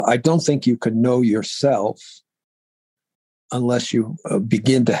I don't think you can know yourself unless you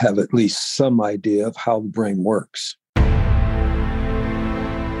begin to have at least some idea of how the brain works.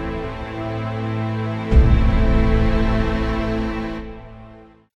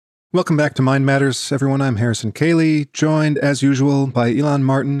 Welcome back to Mind Matters, everyone. I'm Harrison Cayley, joined as usual by Elon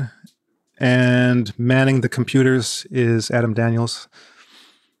Martin, and manning the computers is Adam Daniels.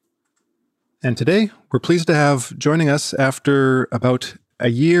 And today, we're pleased to have joining us after about a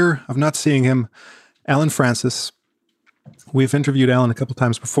year of not seeing him, Allen Frances. We've interviewed Allen a couple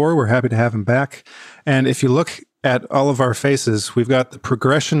times before. We're happy to have him back. And if you look at all of our faces, we've got the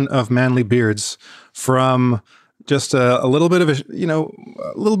progression of manly beards from just a little bit of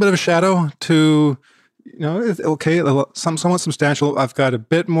a shadow to, okay, somewhat substantial. I've got a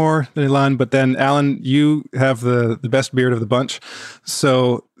bit more than Elon, but then Allen, you have the best beard of the bunch.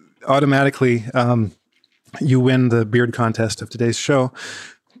 So automatically, you win the beard contest of today's show.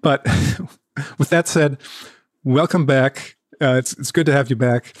 But with that said, welcome back. It's good to have you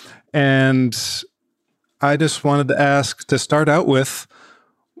back. And I just wanted to ask to start out with,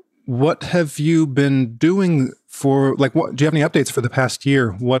 what have you been doing for, do you have any updates for the past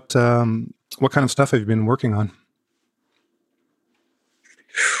year? What kind of stuff have you been working on?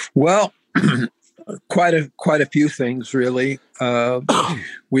 Well, quite a few things, really.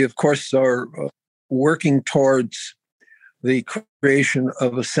 We, of course, are working towards the creation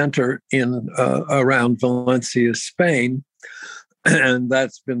of a center in around Valencia, Spain, and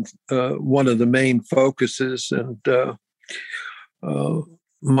that's been one of the main focuses. And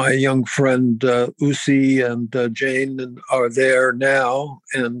my young friend Usi and Jane are there now,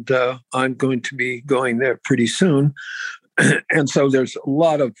 and I'm going to be going there pretty soon. And so there's a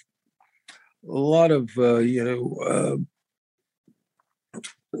lot of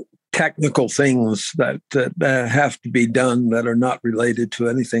technical things that have to be done that are not related to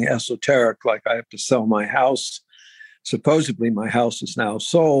anything esoteric. Like I have to sell my house. Supposedly, my house is now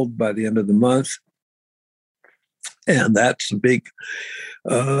sold by the end of the month. And that's a big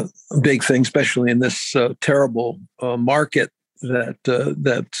thing, especially in this terrible market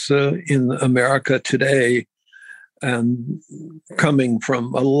that's in America today, and coming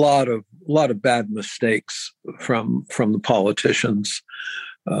from a lot of bad mistakes from the politicians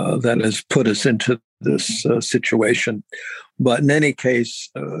that has put us into this situation. But in any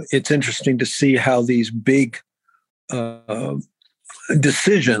case, it's interesting to see how these big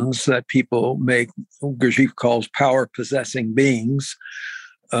decisions that people make, Gurdjieff calls power-possessing beings,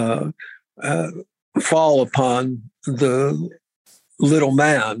 fall upon the little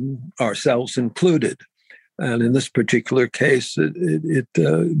man, ourselves included. And in this particular case, it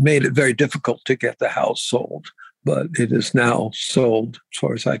made it very difficult to get the house sold, but it is now sold, as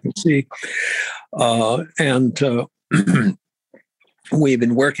far as I can see. We've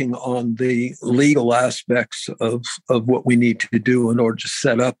been working on the legal aspects of what we need to do in order to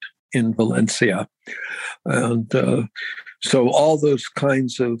set up in Valencia. And so all those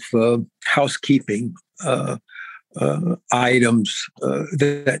kinds of housekeeping items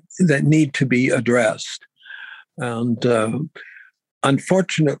that need to be addressed. And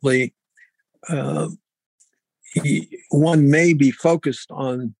unfortunately, one may be focused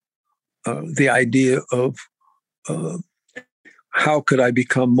on the idea of how could I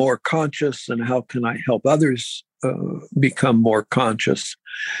become more conscious, and how can I help others become more conscious?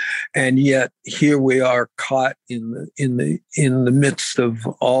 And yet here we are caught in the midst of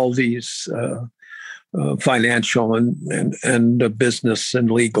all these financial and business and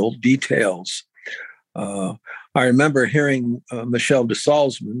legal details. I remember hearing Michel de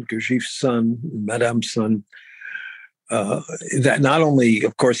Salzman, Gurdjieff's son, Madame's son, that not only,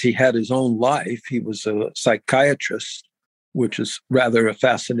 of course, he had his own life, he was a psychiatrist, which is rather a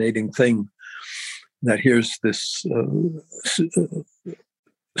fascinating thing, that here's this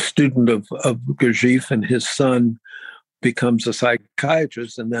student of Gurdjieff, and his son becomes a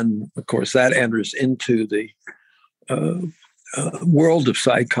psychiatrist. And then, of course, that enters into the world of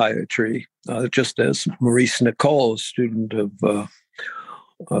psychiatry, just as Maurice Nicole, a student of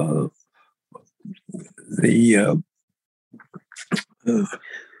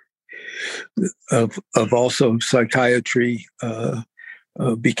also psychiatry,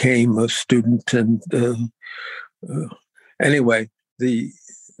 became a student. And anyway,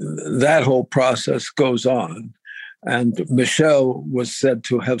 that whole process goes on. And Michel was said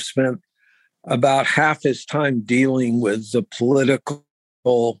to have spent about half his time dealing with the political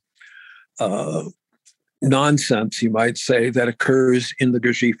nonsense, you might say, that occurs in the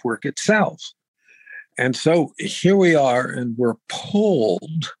Gurdjieff work itself. And so here we are, and we're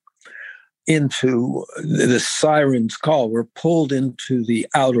pulled into the siren's call. We're pulled into the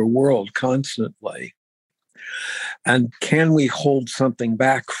outer world constantly. And can we hold something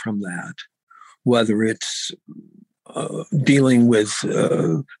back from that? Whether it's dealing with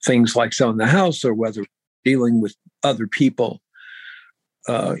things like selling the house, or whether dealing with other people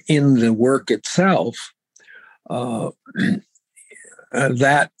in the work itself,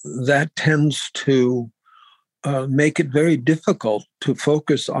 that tends to make it very difficult to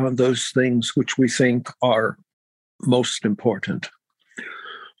focus on those things which we think are most important.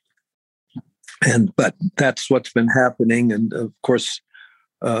 But that's what's been happening. And of course,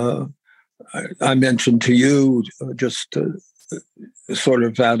 I mentioned to you just sort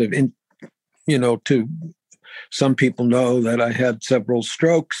of out of, to some people know that I had several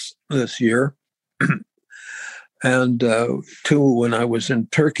strokes this year. And 2 when I was in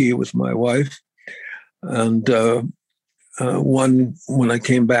Turkey with my wife. And one when I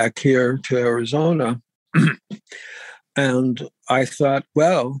came back here to Arizona. And I thought,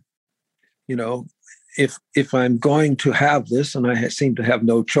 well, if I'm going to have this, and I seem to have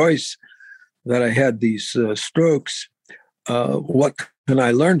no choice that I had these strokes, what can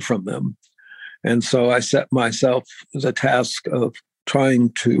I learn from them? And so I set myself the task of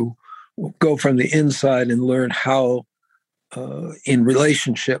trying to go from the inside and learn how, in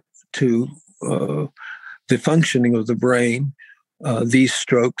relationship to the functioning of the brain, these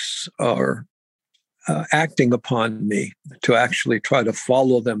strokes are acting upon me, to actually try to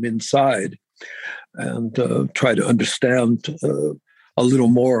follow them inside and try to understand a little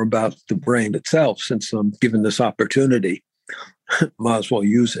more about the brain itself. Since I'm given this opportunity, might as well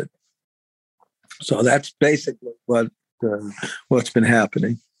use it. So that's basically what's been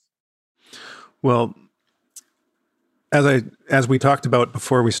happening. Well, as we talked about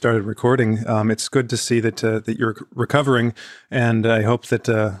before we started recording, it's good to see that you're recovering, and I hope that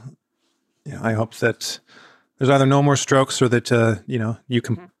there's either no more strokes, or that you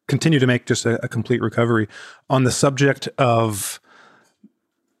can continue to make just a complete recovery. On the subject of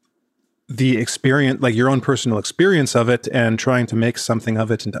the experience, like your own personal experience of it, and trying to make something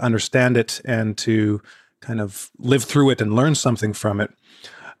of it and to understand it and to kind of live through it and learn something from it.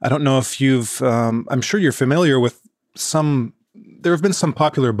 I don't know if I'm sure you're familiar with there have been some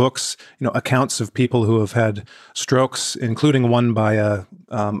popular books, accounts of people who have had strokes, including one by a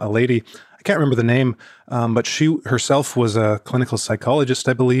lady. I can't remember the name, but she herself was a clinical psychologist,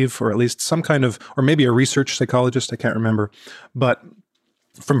 I believe, or at least some kind of, or maybe a research psychologist. I can't remember. But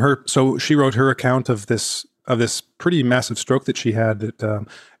from her, so she wrote her account of this pretty massive stroke that she had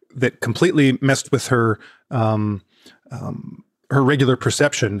that completely messed with her regular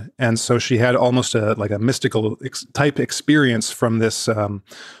perception, and so she had almost a mystical type experience from this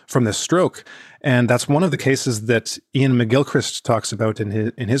stroke, and that's one of the cases that Iain McGilchrist talks about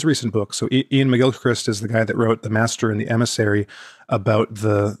in his recent book. So Iain McGilchrist is the guy that wrote The Master and the Emissary, about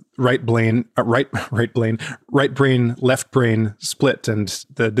the right brain, left brain split, and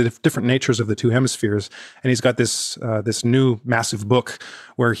the different natures of the two hemispheres. And he's got this new massive book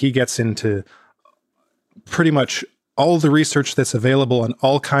where he gets into pretty much all the research that's available on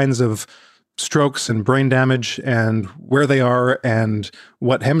all kinds of strokes and brain damage, and where they are, and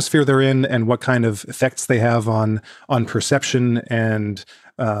what hemisphere they're in, and what kind of effects they have on perception and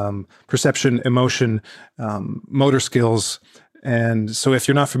emotion, motor skills. And so, if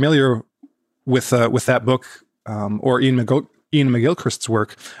you're not familiar with that book or Iain McGilchrist's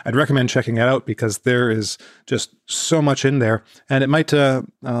work, I'd recommend checking it out, because there is just so much in there, and it might.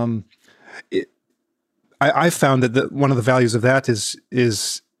 I found that one of the values of that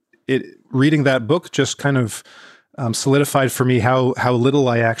is reading that book just kind of solidified for me how little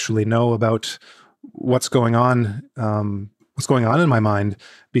I actually know about what's going on in my mind,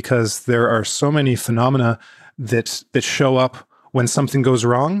 because there are so many phenomena that show up when something goes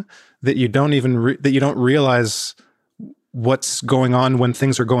wrong that you don't realize what's going on when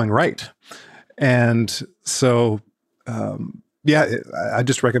things are going right. And so, I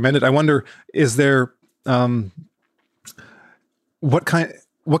just recommend it. I wonder, is there what kind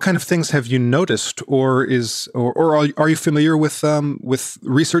of things have you noticed, or are you familiar with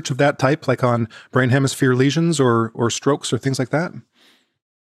research of that type, like on brain hemisphere lesions or strokes or things like that?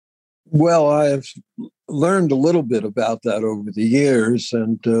 Well, I've learned a little bit about that over the years,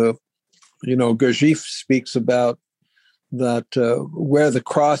 and Gurdjieff speaks about that where the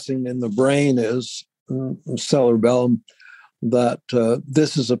crossing in the brain is, cerebellum, that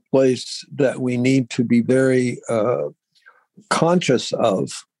this is a place that we need to be very conscious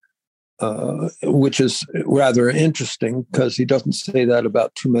of, which is rather interesting, because he doesn't say that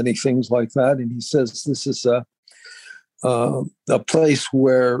about too many things like that. And he says this is a place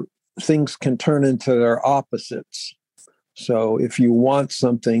where things can turn into their opposites. So if you want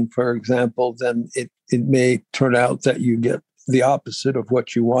something, for example, then it may turn out that you get the opposite of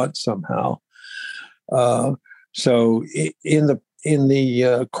what you want somehow. So in the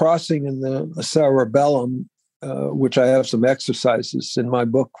crossing in the cerebellum, which I have some exercises in my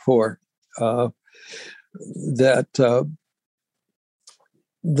book for, that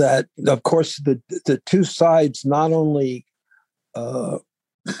of course the two sides not only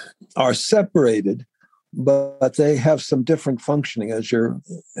are separated, but they have some different functioning as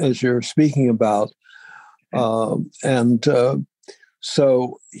you're speaking about, and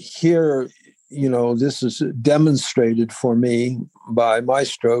so here, this is demonstrated for me by my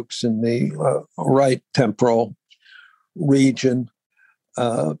strokes in the right temporal region,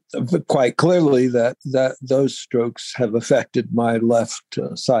 quite clearly that those strokes have affected my left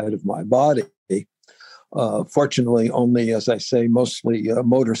side of my body. Fortunately, only, as I say, mostly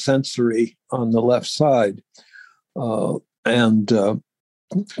motor sensory on the left side. But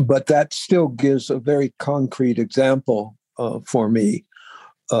that still gives a very concrete example for me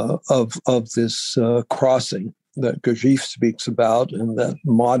of this crossing that Gurdjieff speaks about, and that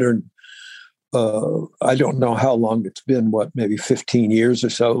modern, I don't know how long it's been, maybe 15 years or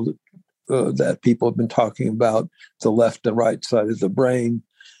so, that people have been talking about the left and right side of the brain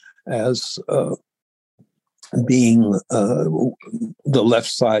as being the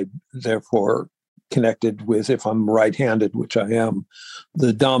left side, therefore connected with, if I'm right-handed, which I am,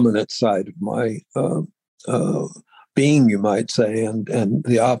 the dominant side of my being, you might say, and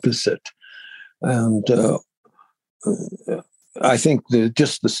the opposite. And I think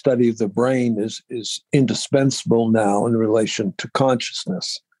just the study of the brain is indispensable now in relation to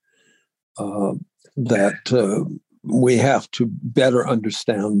consciousness. That we have to better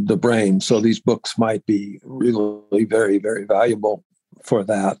understand the brain. So these books might be really very, very valuable for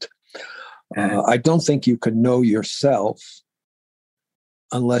that. I don't think you can know yourself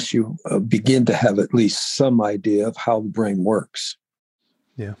unless you begin to have at least some idea of how the brain works.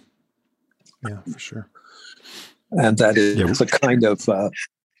 Yeah, for sure. And that is it's a kind of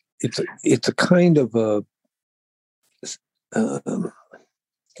it's a kind of a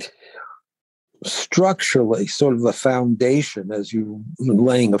structurally sort of a foundation, as you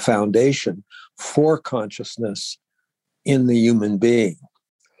laying a foundation for consciousness in the human being.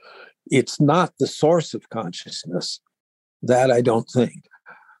 It's not the source of consciousness, that I don't think,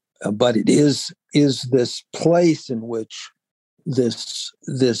 but it is this place in which this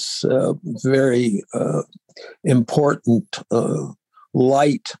very important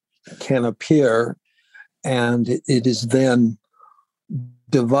light can appear, and it is then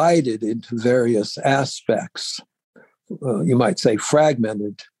divided into various aspects, you might say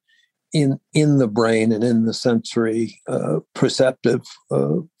fragmented, in the brain and in the sensory perceptive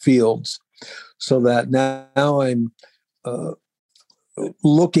fields, so that now I'm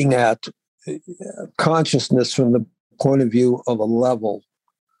looking at consciousness from the point of view of a level,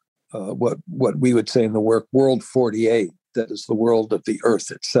 what we would say in the work, World 48, that is the world of the earth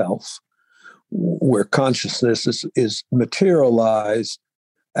itself, where consciousness is materialized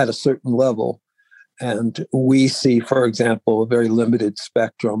at a certain level. And we see, for example, a very limited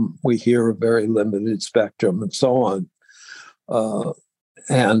spectrum. We hear a very limited spectrum, and so on.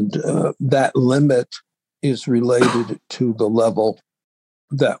 And that limit is related to the level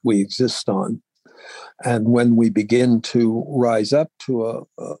that we exist on. And when we begin to rise up to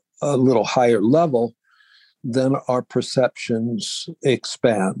a little higher level, then our perceptions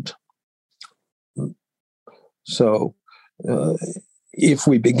expand. So if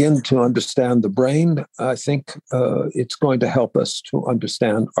we begin to understand the brain, I think it's going to help us to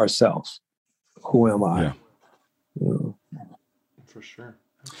understand ourselves. Who am I? Yeah. For sure.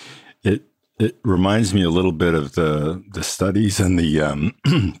 It reminds me a little bit of the studies and the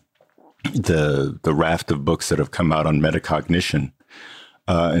raft of books that have come out on metacognition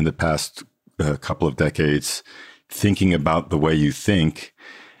in the past couple of decades, thinking about the way you think.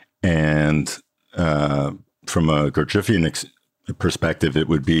 And from a Gurdjieffian perspective, it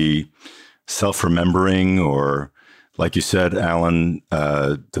would be self-remembering, or, like you said, Alan,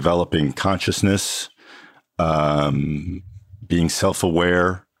 developing consciousness, being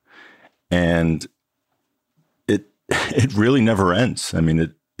self-aware, and it really never ends. I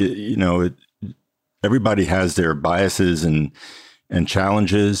mean, everybody has their biases and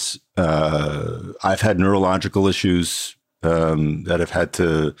challenges. I've had neurological issues that I've had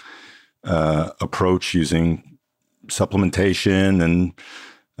to approach using supplementation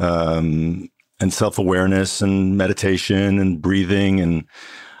and self-awareness and meditation and breathing, and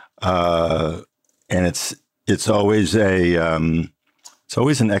it's always It's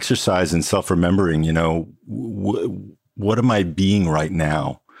always an exercise in self-remembering, what am I being right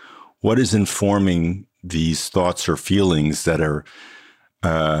now? What is informing these thoughts or feelings that are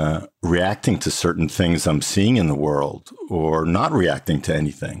reacting to certain things I'm seeing in the world or not reacting to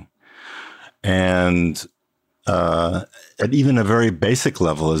anything? And at even a very basic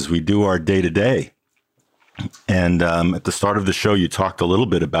level as we do our day-to-day. And at the start of the show, you talked a little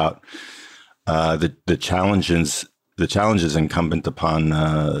bit about the challenges incumbent upon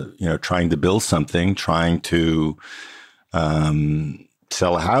trying to build something, trying to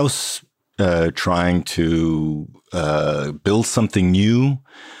sell a house, trying to build something new,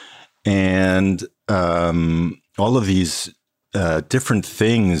 and all of these different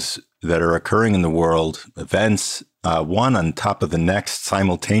things that are occurring in the world, events, one on top of the next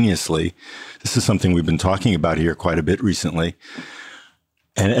simultaneously. This is something we've been talking about here quite a bit recently.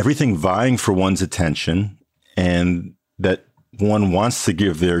 And everything vying for one's attention, and that one wants to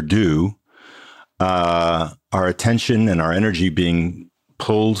give their due, our attention and our energy being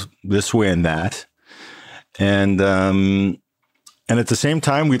pulled this way and that. And at the same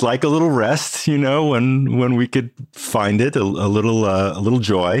time, we'd like a little rest, when we could find it, a little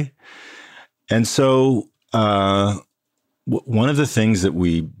joy. And so one of the things that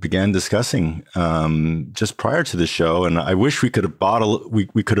we began discussing just prior to the show, and I wish we could have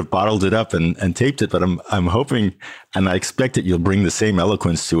bottled it up and taped it, but I'm hoping, and I expect that you'll bring the same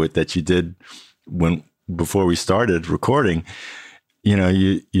eloquence to it that you did before we started recording.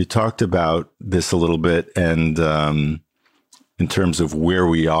 You talked about this a little bit, and in terms of where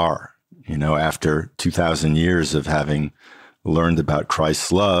we are, after 2,000 years of having learned about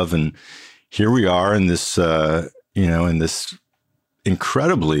Christ's love, and here we are in this, in this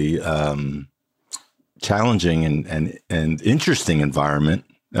incredibly challenging and interesting environment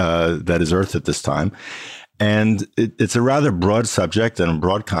that is Earth at this time. And it's a rather broad subject and a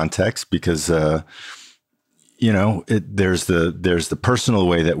broad context because, there's the personal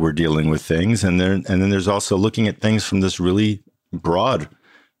way that we're dealing with things, and then there's also looking at things from this really broad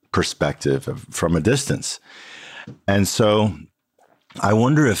perspective from a distance. And so I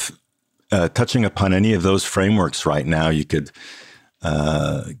wonder if, touching upon any of those frameworks right now, you could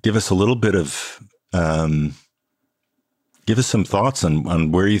give us a little bit of, give us some thoughts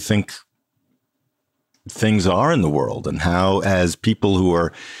on where you think things are in the world, and how, as people who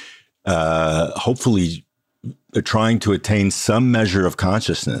are hopefully trying to attain some measure of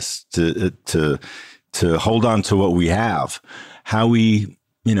consciousness, to hold on to what we have, how we,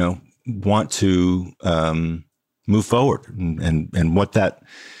 want to move forward, and what that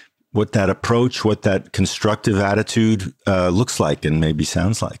approach, what that constructive attitude looks like and maybe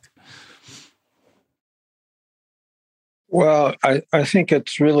sounds like. Well, I think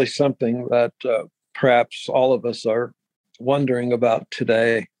it's really something that perhaps all of us are wondering about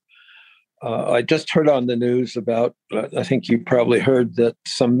today. I just heard on the news about, I think you probably heard, that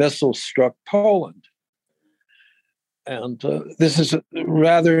some missiles struck Poland. And this is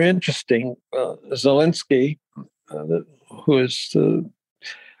rather interesting. Zelensky, who is the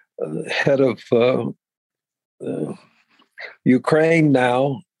head of Ukraine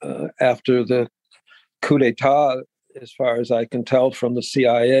now, after the coup d'etat, as far as I can tell from the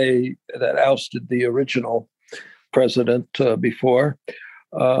CIA that ousted the original president before,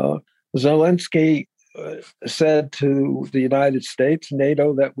 Zelensky said to the United States,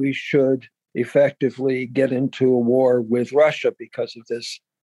 NATO, that we should effectively get into a war with Russia because of this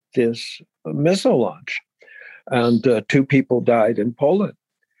missile launch. And 2 people died in Poland,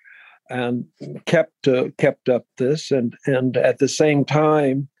 and kept up this. And at the same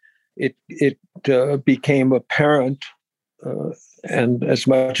time, it became apparent, and as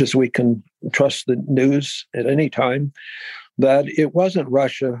much as we can trust the news at any time, that it wasn't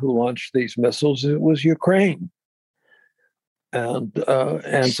Russia who launched these missiles; it was Ukraine. And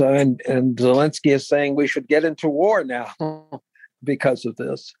Zelensky is saying we should get into war now because of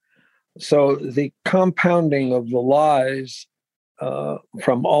this. So the compounding of the lies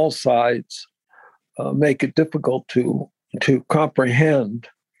from all sides make it difficult to comprehend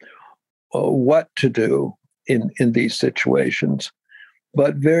what to do in these situations.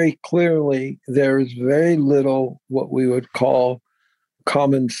 But very clearly, there is very little what we would call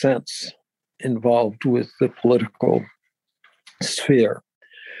common sense involved with the political sphere.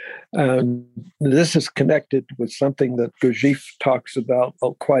 And this is connected with something that Gurdjieff talks about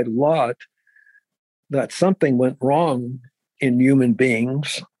quite a lot, that something went wrong in human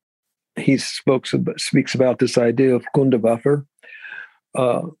beings. He speaks about this idea of Kundawaffe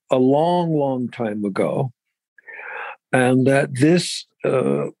a long, long time ago, and that this,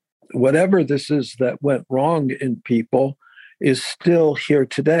 whatever this is that went wrong in people, is still here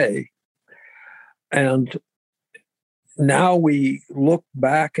today. And now we look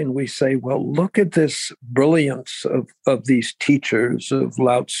back and we say, well, look at this brilliance of these teachers of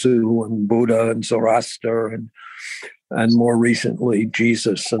Lao Tzu and Buddha and Zoroaster and more recently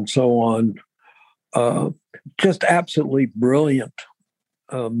Jesus and so on. Just absolutely brilliant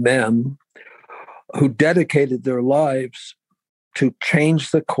men who dedicated their lives to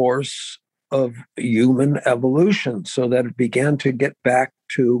change the course of human evolution so that it began to get back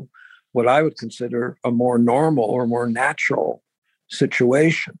to what I would consider a more normal or more natural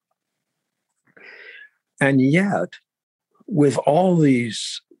situation. And yet, with all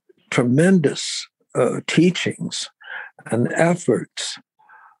these tremendous teachings and efforts,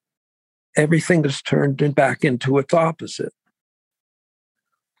 everything is turned back into its opposite.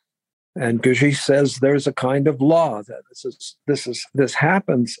 And Gurdjieff says there's a kind of law that this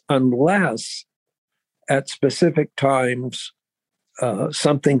happens unless at specific times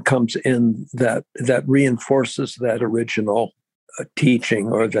something comes in that reinforces that original teaching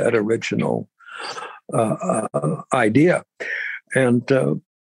or that original idea. And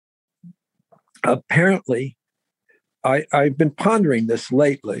apparently, I've been pondering this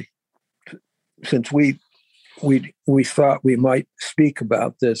lately, since we thought we might speak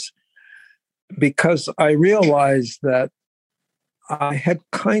about this, because I realized that I had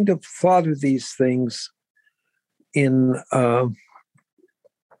kind of thought of these things in a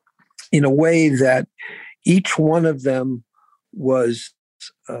way that each one of them was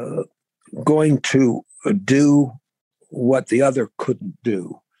going to do what the other couldn't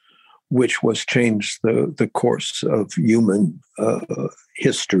do, which was change the course of human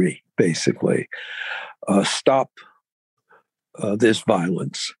history, basically, stop this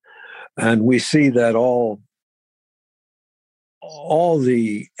violence. And we see that all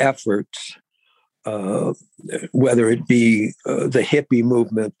the efforts, whether it be the hippie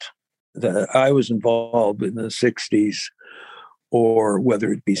movement that I was involved in the 60s, or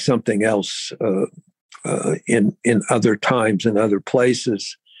whether it be something else in other times and other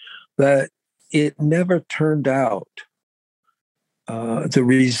places, that it never turned out, the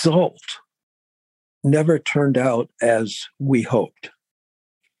result never turned out as we hoped.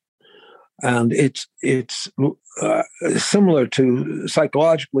 And it's similar to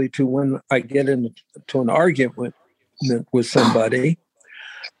psychologically to when I get into an argument with somebody,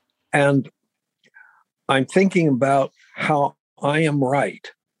 and I'm thinking about how I am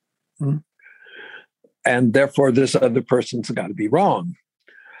right, and therefore this other person's got to be wrong,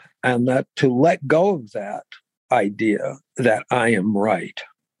 and that to let go of that idea that I am right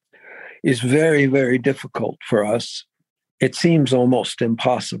is very, very difficult for us. It seems almost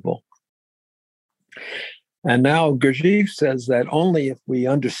impossible. And now Gurdjieff says that only if we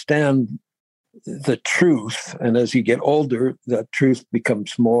understand the truth, and as you get older, that truth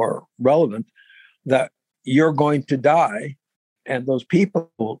becomes more relevant, that you're going to die and those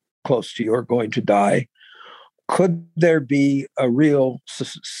people close to you are going to die, could there be a real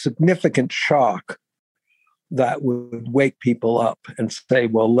significant shock that would wake people up and say,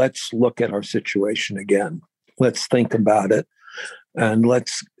 well, let's look at our situation again. Let's think about it, and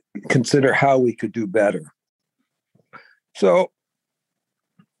let's consider how we could do better. So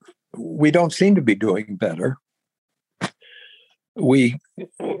we don't seem to be doing better.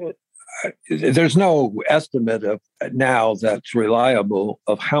 There's no estimate of now that's reliable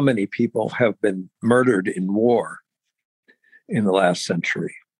of how many people have been murdered in war in the last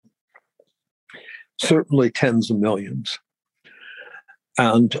century. Certainly tens of millions.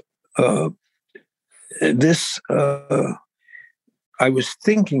 And this I was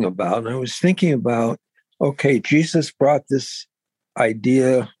thinking about, okay, Jesus brought this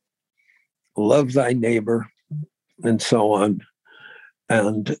idea, love thy neighbor, and so on,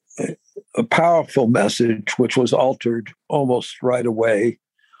 and a powerful message which was altered almost right away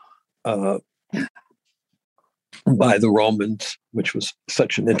by the Romans, which was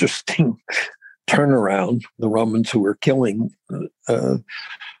such an interesting turnaround. The Romans who were killing the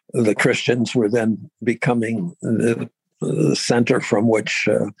Christians were then becoming the center from which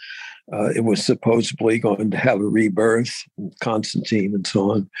it was supposedly going to have a rebirth, Constantine and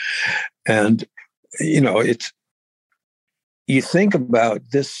so on. And, you think about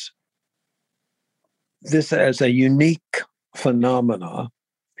this as a unique phenomena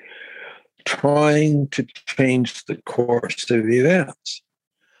trying to change the course of events.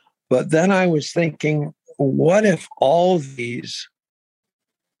 But then I was thinking, what if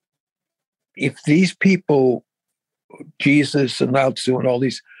if these people, Jesus and Lao Tzu and all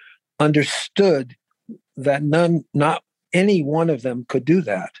these, understood that not any one of them could do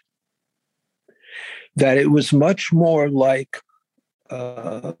that? that it was much more like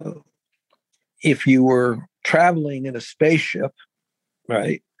if you were traveling in a spaceship,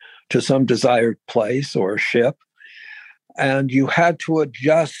 right, to some desired place or a ship, and you had to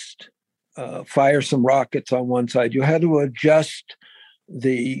adjust, fire some rockets on one side, you had to adjust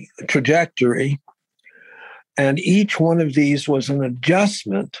the trajectory, and each one of these was an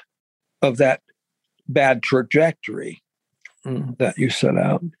adjustment of that bad trajectory that you set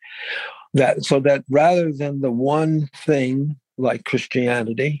out. That so that rather than the one thing like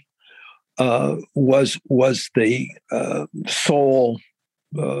Christianity was the sole,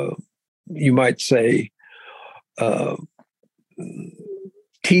 you might say,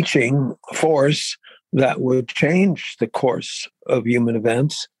 teaching force that would change the course of human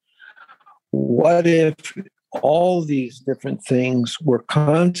events. What if all these different things were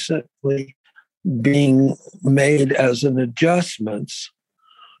constantly being made as an adjustments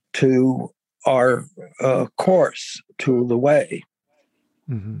to our course, to the way?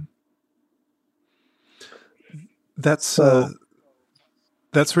 Mm-hmm. That's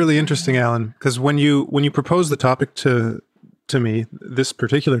really interesting, Alan, because when you proposed the topic to me, this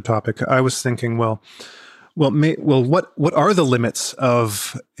particular topic, I was thinking, what are the limits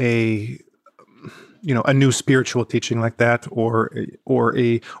of a new spiritual teaching like that, or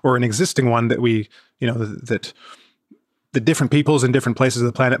an existing one that that the different peoples in different places of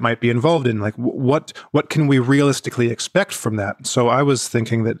the planet might be involved in? Like, what can we realistically expect from that? So I was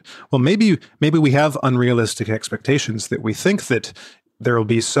thinking that, maybe we have unrealistic expectations, that we think that there will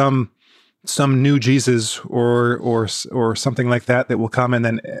be some new Jesus or something like that will come, and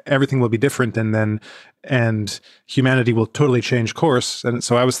then everything will be different, and humanity will totally change course. And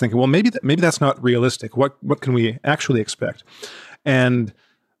so I was thinking, maybe that's not realistic. What can we actually expect?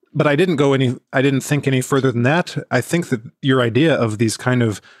 But I didn't think any further than that. I think that your idea of these kind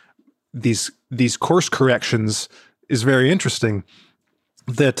of these course corrections is very interesting.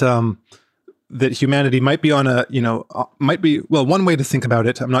 That humanity might be on one way to think about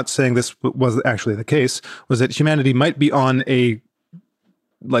it. I'm not saying this was actually the case. Was that humanity might be on a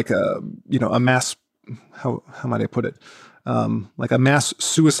mass, how might I put it? Like a mass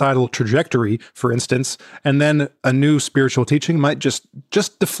suicidal trajectory, for instance, and then a new spiritual teaching might just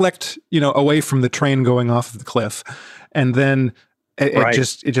deflect, away from the train going off of the cliff, and then it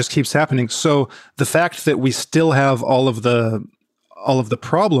just keeps happening. So the fact that we still have all of the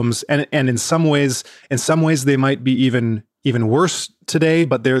problems, and in some ways they might be even worse today,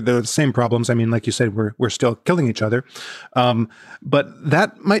 but they're the same problems. I mean, like you said, we're still killing each other, but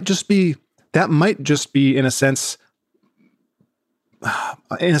that might just be in a sense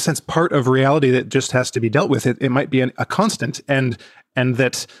part of reality that just has to be dealt with. It might be a constant, and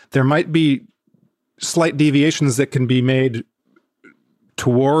that there might be slight deviations that can be made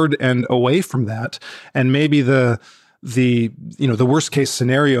toward and away from that. And maybe the worst case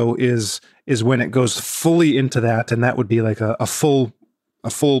scenario is when it goes fully into that, and that would be like a full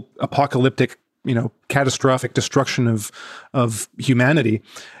apocalyptic, catastrophic destruction of humanity.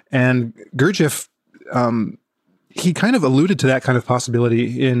 And Gurdjieff, he kind of alluded to that kind of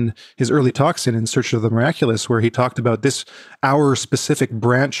possibility in his early talks in Search of the Miraculous, where he talked about our specific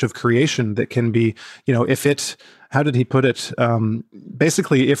branch of creation that can be, how did he put it?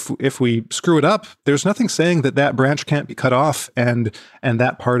 Basically, if we screw it up, there's nothing saying that branch can't be cut off, and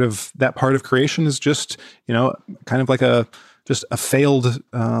that part of creation is just, kind of like a failed,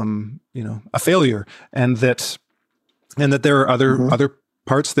 a failure, and that there are other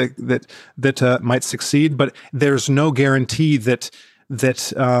parts that might succeed, but there's no guarantee that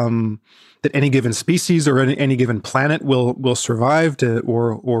any given species or any given planet will survive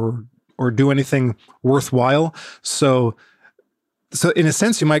or do anything worthwhile. So in a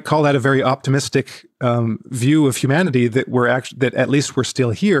sense, you might call that a very optimistic view of humanity, that at least we're still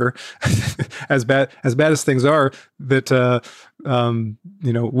here, as bad as things are. That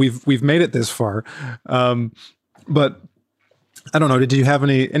we've made it this far, but I don't know. Did you have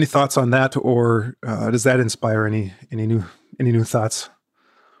any thoughts on that, or does that inspire any new thoughts?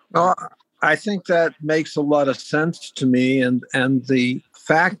 Well, I think that makes a lot of sense to me, and the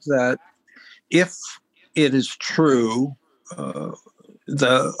fact that if it is true,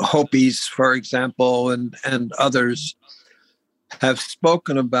 the Hopis, for example, and others have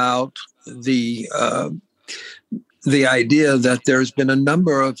spoken about the idea that there's been a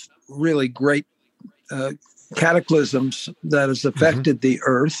number of really great cataclysms that has affected the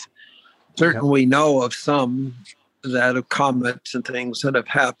Earth. Certainly, we know of some that of comets and things that have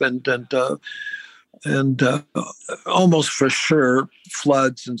happened, and almost for sure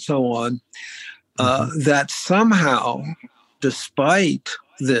floods and so on. That somehow, despite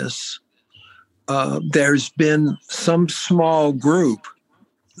this, there's been some small group,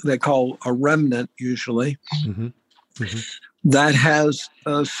 they call a remnant usually, that has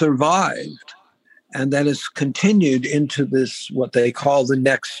survived and that has continued into this, what they call the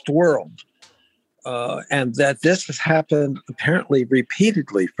next world. And that this has happened apparently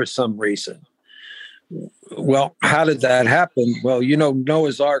repeatedly for some reason. Well, how did that happen? Well,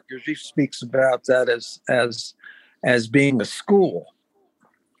 Noah's Ark, he speaks about that as being a school,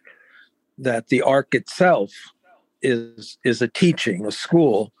 that the ark itself is a teaching, a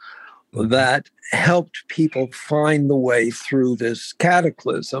school that helped people find the way through this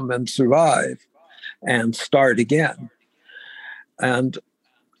cataclysm and survive and start again. And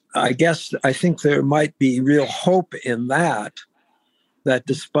I think there might be real hope in that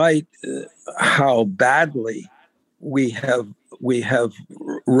despite how badly we have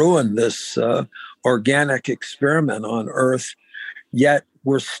ruined this organic experiment on Earth, yet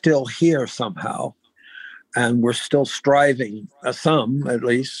we're still here somehow. And we're still striving, some at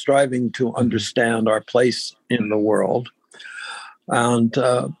least, striving to understand our place in the world. And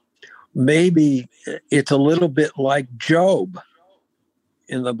maybe it's a little bit like Job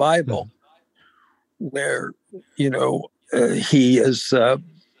in the Bible, where, he has to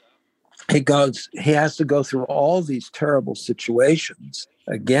go through all these terrible situations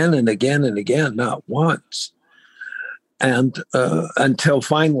again and again and again, not once. And until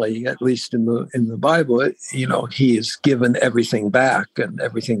finally, at least in the Bible, he is given everything back and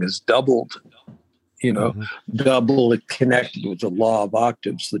everything is doubled, double connected with the law of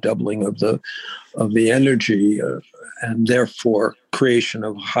octaves, the doubling of the energy, and therefore creation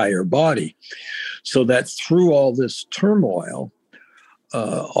of a higher body. So that through all this turmoil,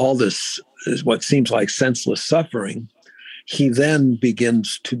 all this is what seems like senseless suffering, he then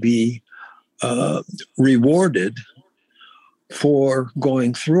begins to be rewarded for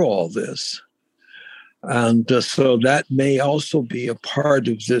going through all this. And so that may also be a part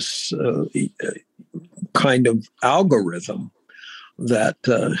of this kind of algorithm that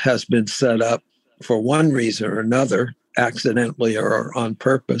has been set up for one reason or another, accidentally or on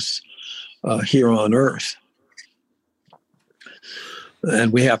purpose, here on Earth.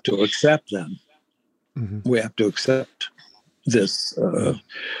 And we have to accept them. We have to accept this.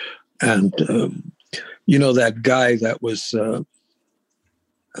 That guy that was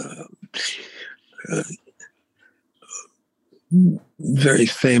very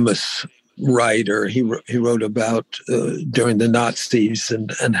famous writer. He wrote about during the Nazis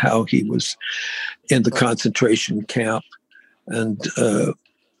and how he was in the concentration camp, and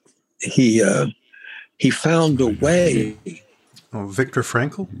he found a way. Oh, Viktor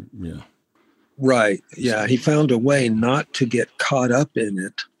Frankl? Yeah. Right. Yeah. He found a way not to get caught up in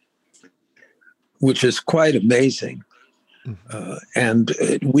it, which is quite amazing. And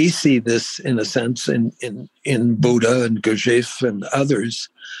we see this, in a sense, in Buddha and Gurdjieff and others,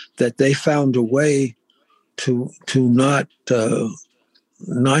 that they found a way to not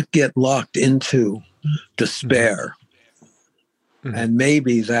get locked into despair. And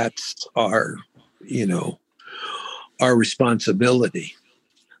maybe that's our responsibility.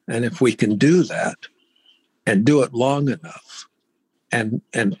 And if we can do that and do it long enough and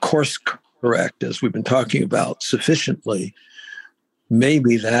course correct, as we've been talking about, sufficiently,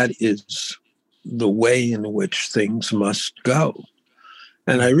 maybe that is the way in which things must go.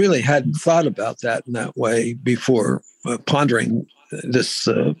 And I really hadn't thought about that in that way before pondering this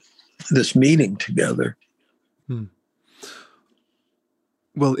meeting together.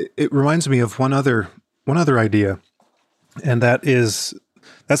 Well, it reminds me of one other idea, and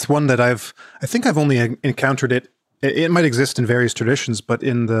that's one that I think I've only encountered it. It might exist in various traditions, but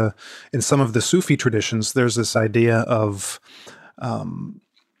in some of the Sufi traditions, there's this idea of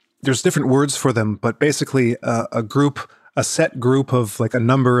there's different words for them, but basically a set group of like a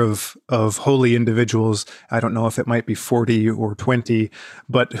number of holy individuals. I don't know if it might be 40 or 20,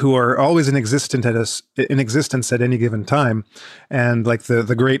 but who are always in existence at any given time. And like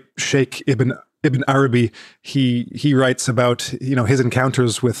the great Sheikh Ibn Arabi, he writes about his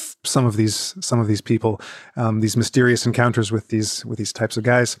encounters with some of these people, these mysterious encounters with these types of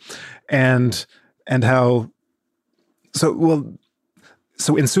guys, and how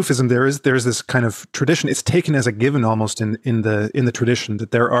so in Sufism there is this kind of tradition. It's taken as a given almost in the tradition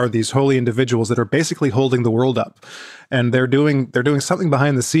that there are these holy individuals that are basically holding the world up, and they're doing something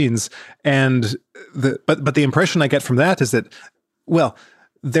behind the scenes. And but the impression I get from that is that, well,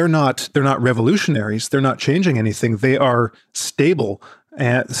 they're not revolutionaries. They're not changing anything. They are stable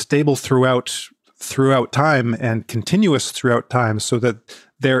throughout throughout time and continuous throughout time, so that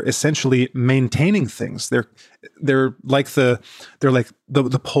they're essentially maintaining things. They're like the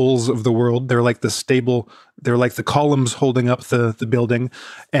poles of the world. They're like the stable. They're like the columns holding up the building,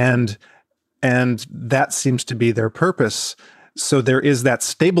 and that seems to be their purpose. So there is that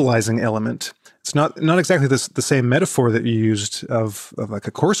stabilizing element. It's not exactly the same metaphor that you used of like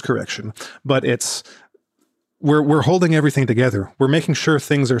a course correction, but it's we're holding everything together. We're making sure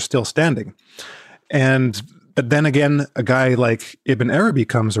things are still standing. But then again, a guy like Ibn Arabi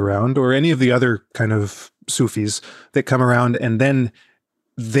comes around, or any of the other kind of Sufis that come around, and then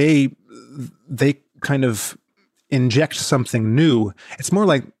they kind of inject something new. It's more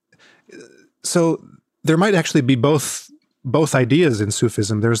like, so there might actually be both ideas in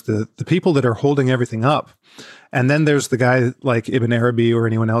Sufism. There's the people that are holding everything up, and then there's the guy like Ibn Arabi or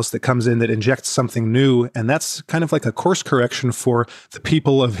anyone else that comes in that injects something new, and that's kind of like a course correction for the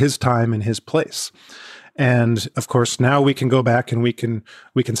people of his time and his place. And of course, now we can go back and we can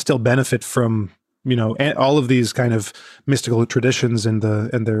still benefit from, you know, all of these kind of mystical traditions and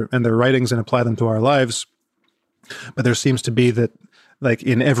their writings and apply them to our lives. But there seems to be that, like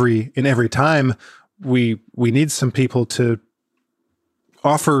in every time, we need some people to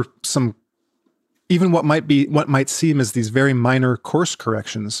offer some, even what might seem as these very minor course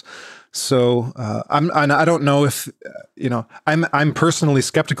corrections. So I don't know if, you know, I'm personally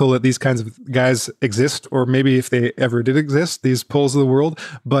skeptical that these kinds of guys exist, or maybe if they ever did exist, these poles of the world.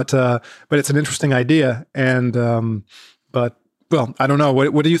 But it's an interesting idea, and but well, I don't know.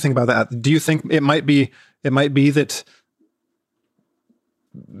 What do you think about that? Do you think it might be that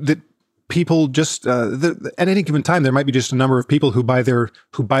people just at any given time there might be just a number of people who by their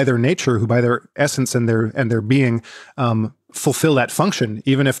nature, who by their essence and their being fulfill that function,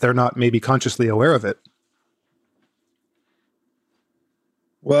 even if they're not maybe consciously aware of it?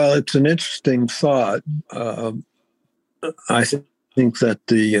 Well, it's an interesting thought. I think that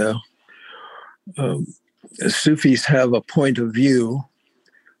the Sufis have a point of view,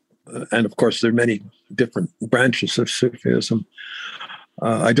 and of course there are many different branches of Sufism.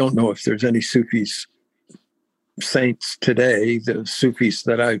 I don't know if there's any Sufis saints today. The Sufis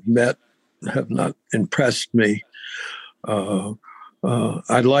that I've met have not impressed me.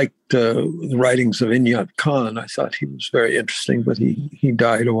 I liked the writings of Inayat Khan. I thought he was very interesting, but he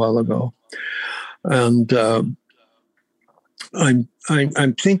died a while ago. And I'm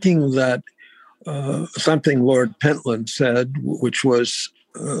thinking that something Lord Pentland said, which was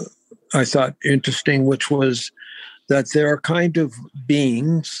I thought interesting, which was that there are kind of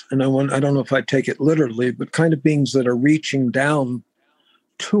beings, and I don't know if I take it literally, but kind of beings that are reaching down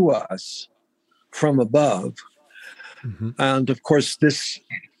to us from above. Mm-hmm. And of course, this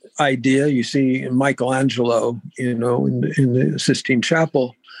idea you see in Michelangelo, you know, in the Sistine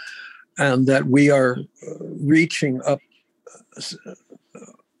Chapel, and that we are reaching up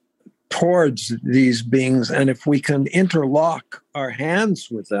towards these beings, and if we can interlock our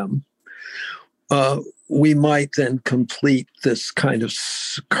hands with them, we might then complete this kind of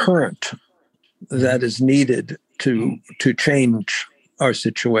current that is needed to change our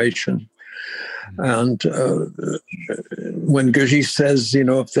situation. And when Gurdjieff says, you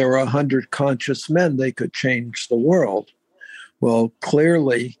know, if there were 100 conscious men, they could change the world. Well,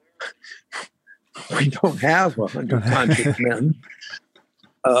 clearly, we don't have 100 conscious men,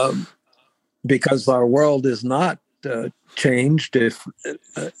 because our world is not changed, if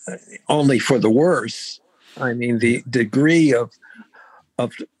only for the worse. I mean, the degree of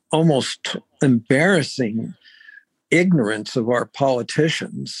almost embarrassing ignorance of our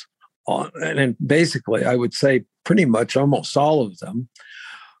politicians, and basically, I would say pretty much almost all of them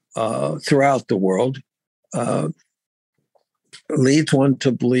throughout the world, leads one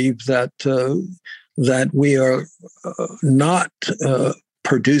to believe that we are not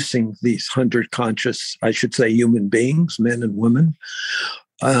producing these 100 conscious, I should say, human beings, men and women.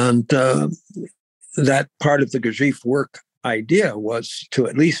 And that part of the Gurdjieff work idea was to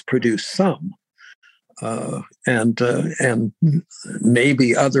at least produce some. And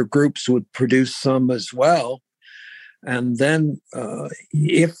maybe other groups would produce some as well. And then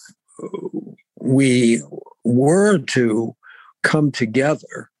if we were to come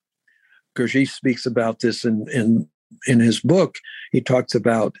together, Gurdjieff speaks about this in his book. He talks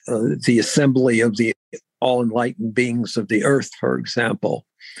about the assembly of the all-enlightened beings of the earth, for example.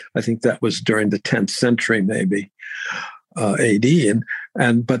 I think that was during the 10th century, maybe, AD.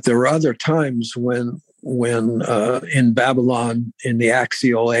 But there were other times when in Babylon, in the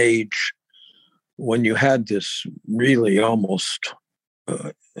Axial Age, when you had this really almost,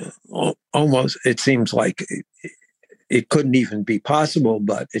 it seems like it couldn't even be possible,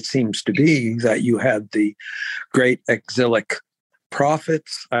 but it seems to be that you had the great exilic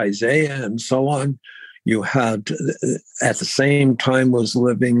prophets, Isaiah and so on. You had, at the same time was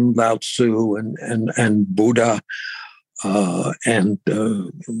living Lao Tzu and Buddha, and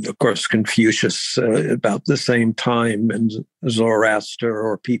of course Confucius about the same time, and Zoroaster,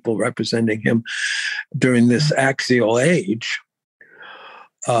 or people representing him during this axial age.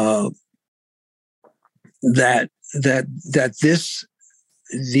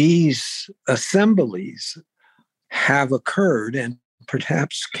 These assemblies have occurred and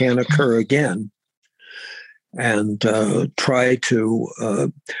perhaps can occur again, and try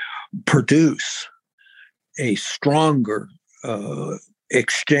to produce a stronger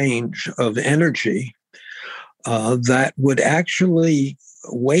exchange of energy that would actually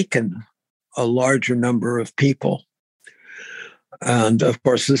awaken a larger number of people. And of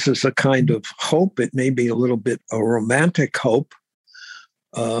course, this is a kind of hope. It may be a little bit a romantic hope,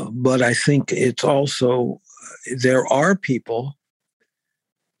 but I think it's also, there are people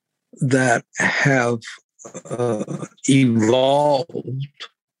that have evolved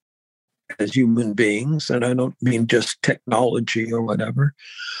as human beings, and I don't mean just technology or whatever,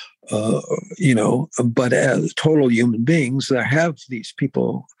 but as total human beings. There have these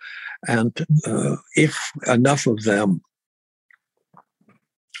people, and if enough of them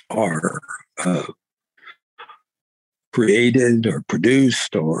are created or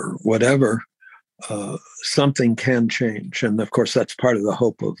produced or whatever, something can change. And of course, that's part of the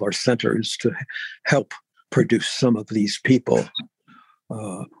hope of our center, is to help produce some of these people.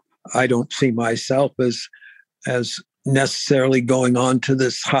 I don't see myself as necessarily going on to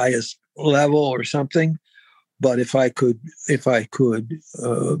this highest level or something, but if I could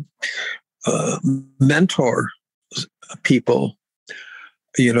mentor people,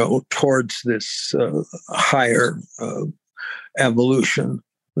 towards this higher evolution,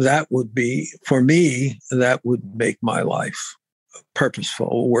 that would be, for me, that would make my life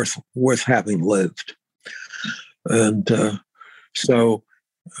purposeful, worth having lived. And so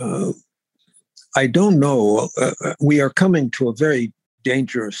I don't know. We are coming to a very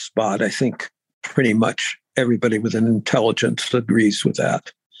dangerous spot. I think pretty much everybody with an intelligence agrees with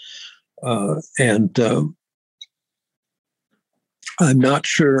that. And I'm not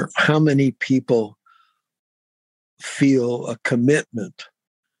sure how many people feel a commitment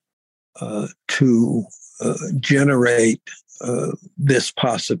to generate this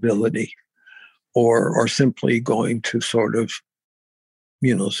possibility, or simply going to sort of,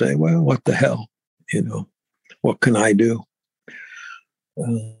 say, well, what the hell, what can I do?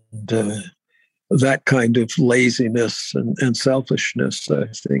 And that kind of laziness and selfishness, I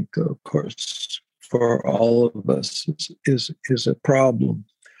think, of course, for all of us is a problem.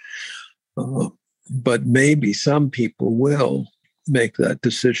 But maybe some people will make that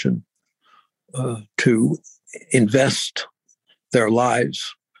decision to invest their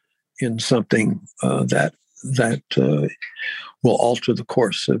lives in something that will alter the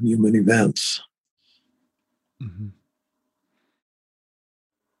course of human events. Mm-hmm.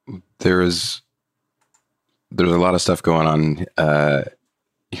 There's a lot of stuff going on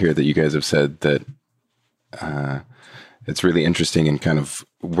here that you guys have said that it's really interesting and kind of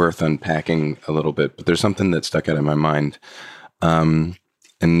worth unpacking a little bit. But there's something that stuck out in my mind.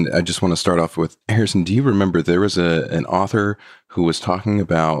 And I just want to start off with, Harrison, do you remember there was an author who was talking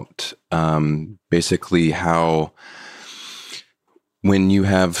about basically how when you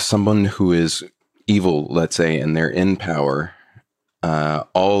have someone who is evil, let's say, and they're in power,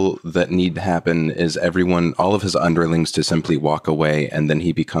 all that need to happen is all of his underlings to simply walk away, and then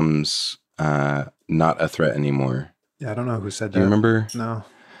he becomes not a threat anymore. Yeah, I don't know who said that. Do you remember? No.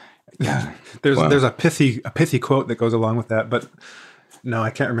 Yeah. There's a pithy quote that goes along with that, but no,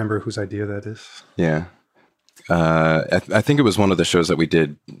 I can't remember whose idea that is. Yeah. I think it was one of the shows that we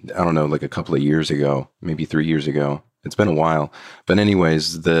did, I don't know, like a couple of years ago, maybe 3 years ago. It's been a while. But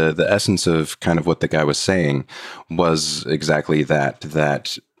anyways, the essence of kind of what the guy was saying was exactly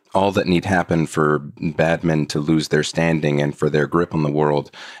that all that need happen for bad men to lose their standing and for their grip on the world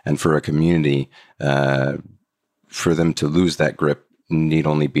and for a community, for them to lose that grip, need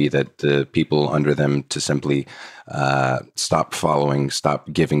only be that the people under them to simply stop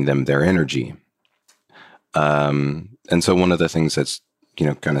giving them their energy. And so one of the things that's,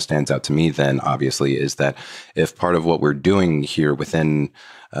 kind of stands out to me then, obviously, is that if part of what we're doing here within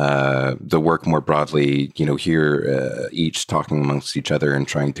the work more broadly, here each talking amongst each other and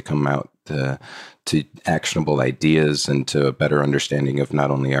trying to come out to actionable ideas and to a better understanding of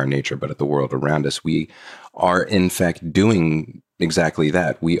not only our nature, but of the world around us, we are in fact doing exactly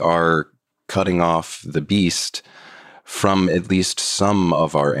that. We are cutting off the beast from at least some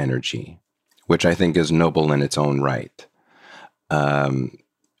of our energy, which I think is noble in its own right. Not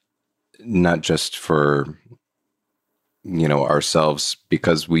just for, ourselves,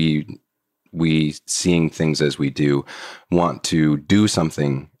 because we seeing things as we do want to do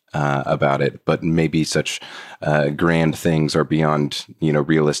something about it, but maybe such grand things are beyond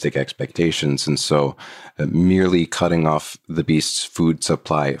realistic expectations, and so merely cutting off the beast's food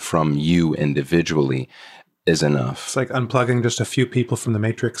supply from you individually is enough. It's like unplugging just a few people from the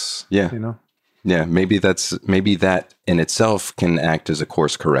matrix. Yeah. Yeah, maybe that in itself can act as a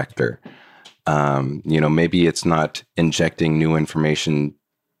course corrector. Maybe it's not injecting new information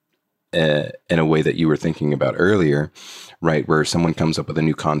in a way that you were thinking about earlier, right? Where someone comes up with a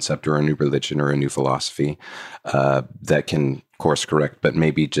new concept or a new religion or a new philosophy that can course correct, but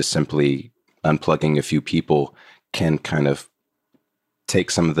maybe just simply unplugging a few people can kind of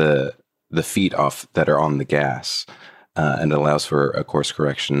take some of the feet off that are on the gas, and allows for a course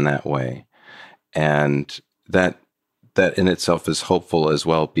correction that way. And that in itself is hopeful as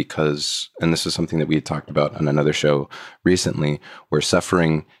well, because, and this is something that we had talked about on another show recently, where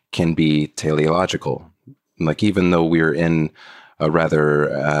suffering can be teleological. Like, even though we're in a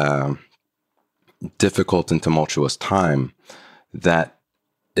rather difficult and tumultuous time, that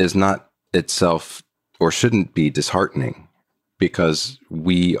is not itself, or shouldn't be, disheartening, because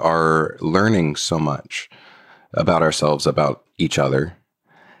we are learning so much about ourselves, about each other,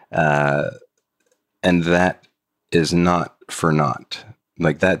 and that is not for naught.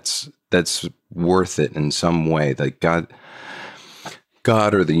 Like, that's worth it in some way. Like God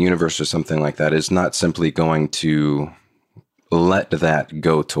or the universe or something like that is not simply going to let that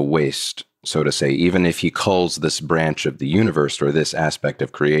go to waste, so to say. Even if he culls this branch of the universe or this aspect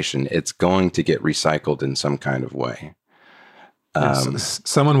of creation, it's going to get recycled in some kind of way.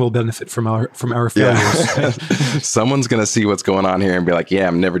 Someone will benefit from our failures. Yeah. Someone's going to see what's going on here and be like, yeah,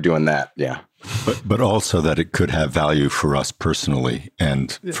 I'm never doing that. Yeah. But also that it could have value for us personally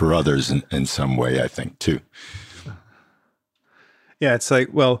and for others in some way, I think, too. Yeah, it's like,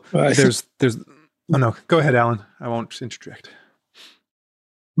 well, there's. Oh no, go ahead, Alan. I won't interject.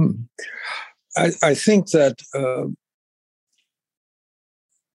 I think that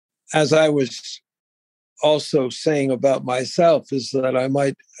as I was also saying about myself, is that I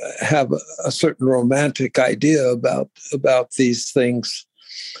might have a certain romantic idea about these things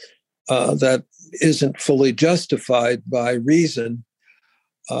that isn't fully justified by reason.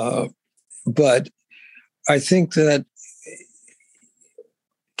 But I think that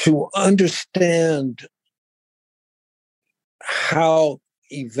to understand how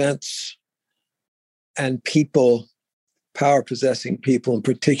events and people, power-possessing people in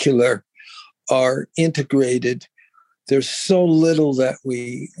particular, are integrated, there's so little that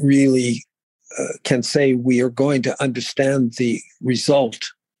we really can say we are going to understand the result.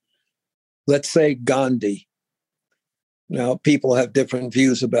 Let's say Gandhi. Now, people have different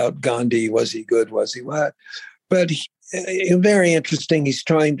views about Gandhi. Was he good? Was he what? But very interesting. He's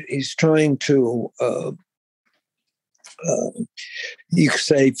trying to you could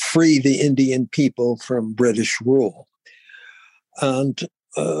say, free the Indian people from British rule. And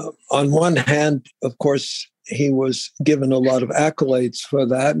on one hand, of course, he was given a lot of accolades for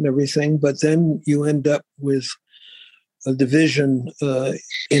that and everything, but then you end up with a division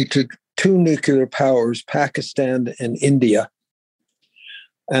into two nuclear powers, Pakistan and India.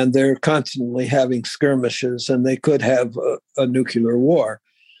 And they're constantly having skirmishes, and they could have a nuclear war.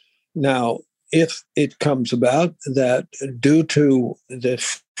 Now, if it comes about that due to the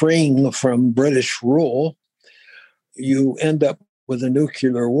freeing from British rule, you end up with a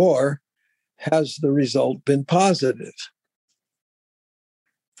nuclear war, has the result been positive?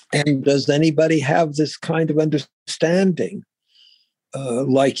 And does anybody have this kind of understanding,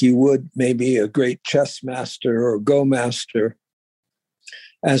 like you would maybe a great chess master or go master,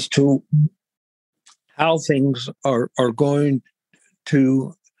 as to how things are going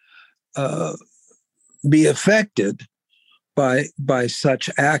to be affected by such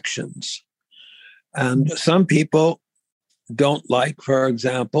actions? And some people don't like, for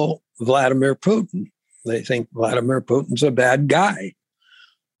example, Vladimir Putin. They think Vladimir Putin's a bad guy.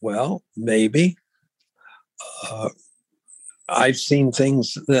 Well, maybe. I've seen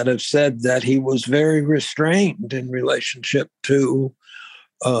things that have said that he was very restrained in relationship to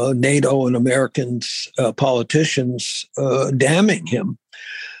NATO and Americans, politicians damning him.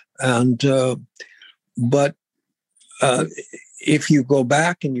 And but if you go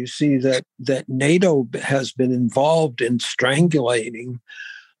back and you see that NATO has been involved in strangulating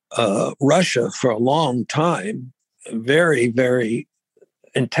Russia for a long time, very, very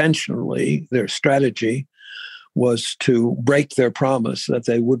intentionally, their strategy, was to break their promise that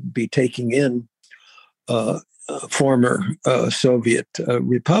they wouldn't be taking in former Soviet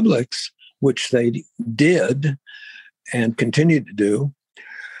republics, which they did and continued to do,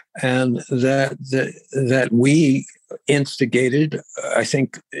 and that we instigated. I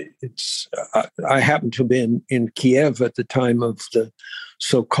think I happened to have been in Kiev at the time of the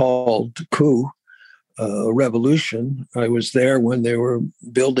so-called coup revolution. I was there when they were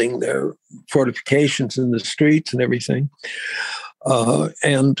building their fortifications in the streets and everything.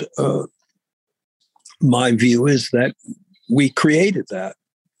 And my view is that we created that.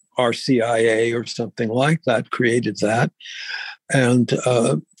 Our CIA or something like that created that and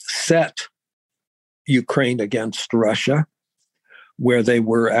set Ukraine against Russia, where they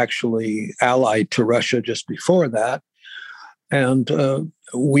were actually allied to Russia just before that. And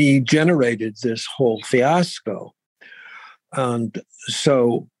we generated this whole fiasco. And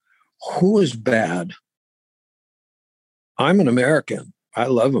so who is bad? I'm an American. I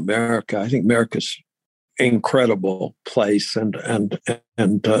love America. I think America's incredible place, and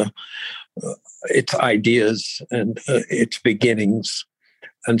its ideas and its beginnings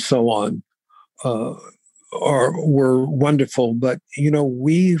and so on were wonderful. But,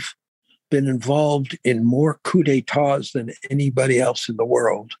 we've been involved in more coups d'etats than anybody else in the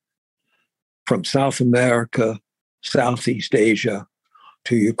world, from South America, Southeast Asia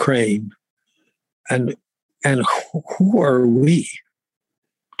to Ukraine. And who are we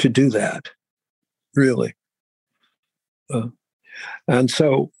to do that, really? And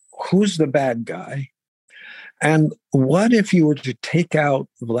so who's the bad guy? And what if you were to take out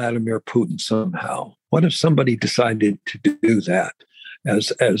Vladimir Putin somehow? What if somebody decided to do that,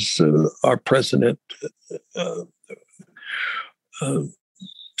 as our president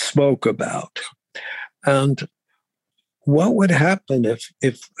spoke about? And what would happen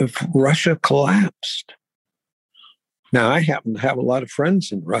if Russia collapsed? Now, I happen to have a lot of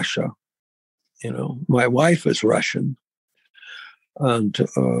friends in Russia. My wife is Russian. And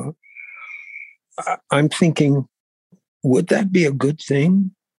I'm thinking, would that be a good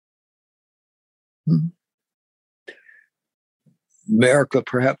thing? America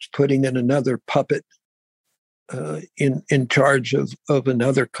perhaps putting in another puppet in charge of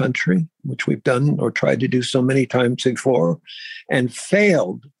another country, which we've done or tried to do so many times before, and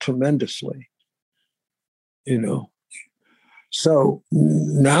failed tremendously. So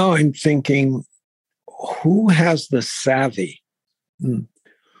now I'm thinking, who has the savvy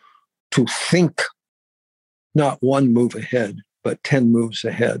to think not one move ahead, but 10 moves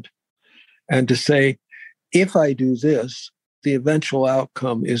ahead, and to say, if I do this, the eventual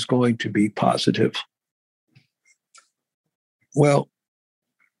outcome is going to be positive? Well,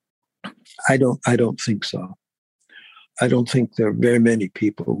 I don't think so. I don't think there are very many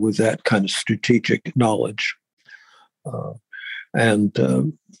people with that kind of strategic knowledge.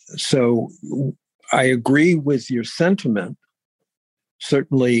 So I agree with your sentiment.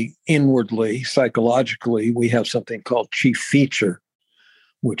 Certainly inwardly, psychologically, we have something called chief feature,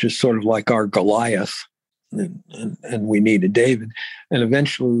 which is sort of like our Goliath, and we need a David. And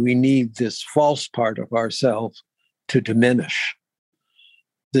eventually we need this false part of ourselves to diminish.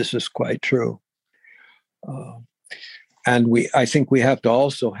 This is quite true. And I think we have to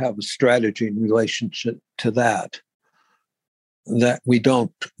also have a strategy in relationship to that we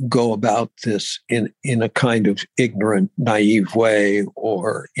don't go about this in a kind of ignorant, naive way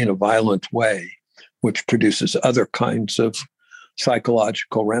or in a violent way, which produces other kinds of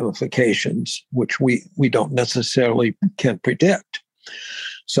psychological ramifications, which we don't necessarily can predict.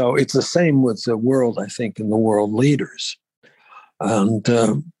 So it's the same with the world, I think, and the world leaders. And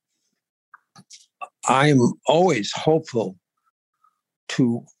I'm always hopeful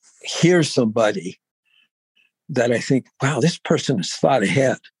to hear somebody that I think, wow, this person has thought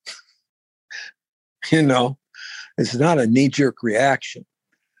ahead. It's not a knee-jerk reaction.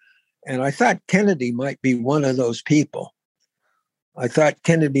 And I thought Kennedy might be one of those people. I thought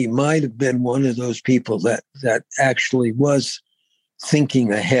Kennedy might have been one of those people that actually was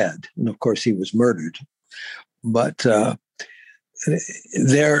thinking ahead. And of course, he was murdered. But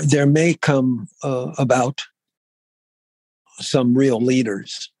there may come about some real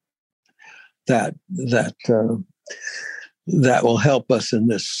leaders that will help us in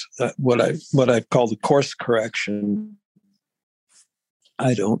this what I call the course correction.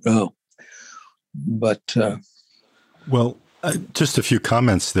 I don't know, but just a few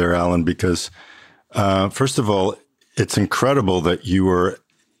comments there, Alan. Because first of all, it's incredible that you were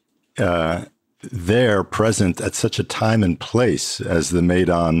there, present at such a time and place as the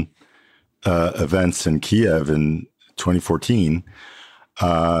Maidan events in Kiev in 2014.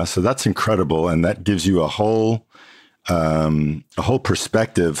 So that's incredible, and that gives you a whole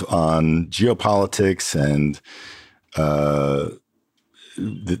perspective on geopolitics and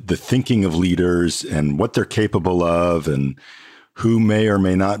the thinking of leaders and what they're capable of, and who may or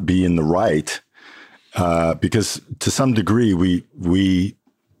may not be in the right. Because to some degree, we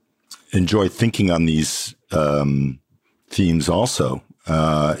enjoy thinking on these themes also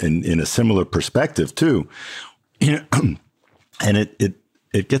in a similar perspective too. And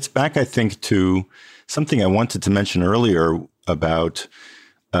it gets back, I think, to something I wanted to mention earlier about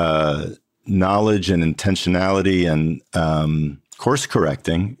knowledge and intentionality and course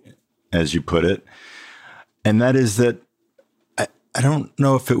correcting, as you put it. And that is that I don't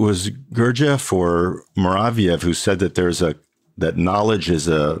know if it was Gurdjieff or Moraviev who said that that knowledge is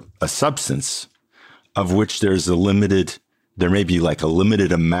a substance of which there may be like a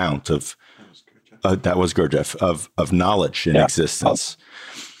limited amount of that was Gurdjieff of knowledge in existence.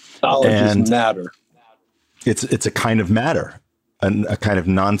 Knowledge is matter. It's a kind of matter, a kind of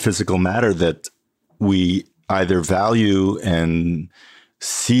non-physical matter that we either value and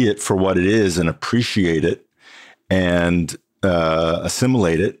see it for what it is and appreciate it and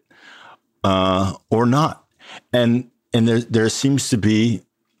assimilate it, or not. And there seems to be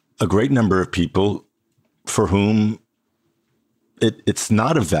a great number of people for whom it's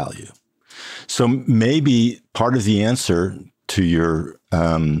not of value. So maybe part of the answer to your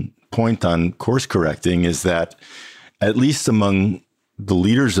point on course correcting is that at least among the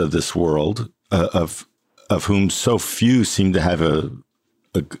leaders of this world, of whom so few seem to have a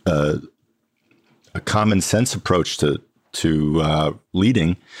common sense approach to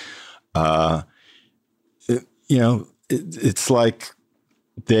leading, it's like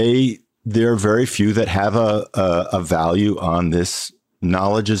there are very few that have a value on this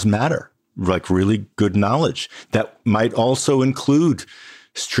knowledge as matter, like really good knowledge that might also include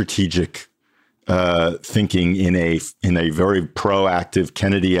strategic thinking in a very proactive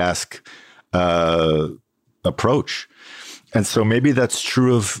Kennedy-esque approach. And so maybe that's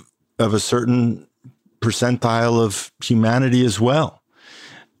true of a certain percentile of humanity as well,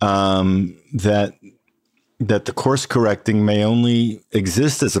 that the course correcting may only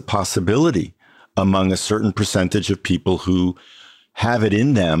exist as a possibility among a certain percentage of people who have it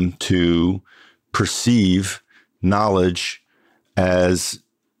in them to perceive knowledge as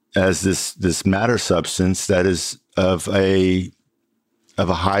this matter substance that is of a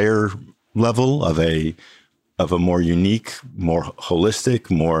higher level, of a more unique, more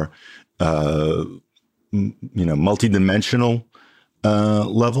holistic, more multidimensional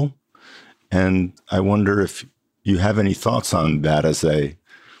level. And I wonder if you have any thoughts on that as a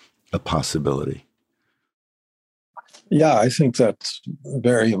possibility. Yeah, I think that's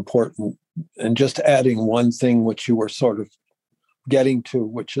very important. And just adding one thing which you were sort of getting to,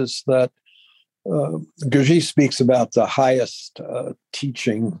 which is that Gurdjieff speaks about the highest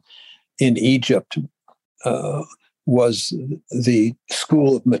teaching in Egypt was the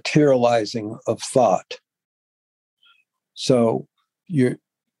school of materializing of thought. So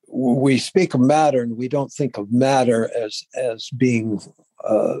we speak of matter, and we don't think of matter as being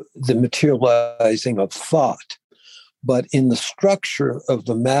the materializing of thought, but in the structure of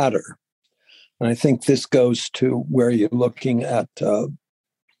the matter. And I think this goes to where you're looking at the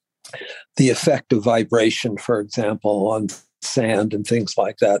effect of vibration, for example, on sand and things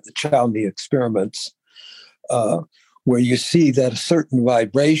like that, the Chowney experiments, where you see that a certain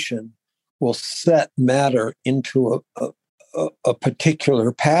vibration will set matter into a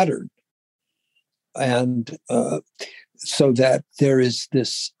particular pattern. And so that there is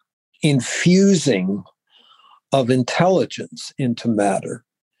this infusing of intelligence into matter,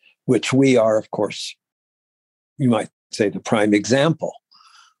 which we are, of course, you might say, the prime example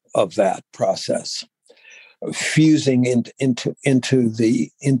of that process, fusing into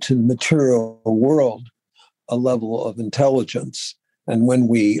the material world a level of intelligence. And when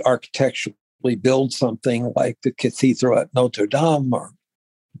we architecturally build something like the cathedral at Notre Dame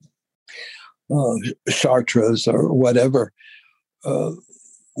or Chartres or whatever,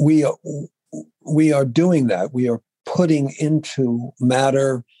 we are doing that. We are putting into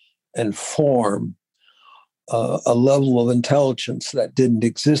matter and form a level of intelligence that didn't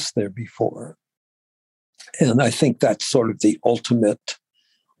exist there before. And I think that's sort of the ultimate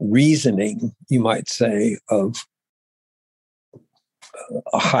reasoning, you might say, of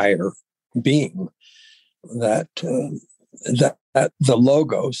a higher being, that the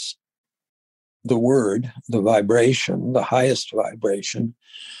logos, the word, the vibration, the highest vibration,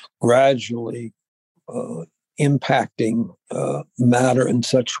 gradually impacting matter in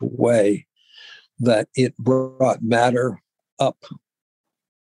such a way that it brought matter up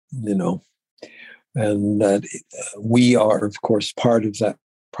you know, and that we are, of course, part of that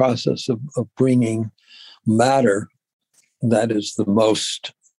process of bringing matter that is the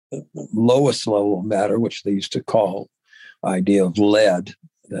most lowest level of matter, which they used to call idea of lead,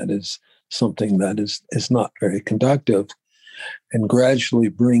 that is something that is not very conductive, and gradually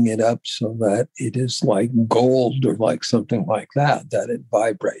bring it up so that it is like gold or like something like that it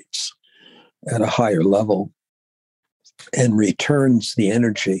vibrates at a higher level and returns the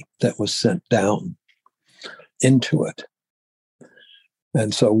energy that was sent down into it.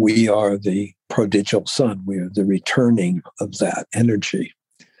 And so we are the prodigal son. We are the returning of that energy.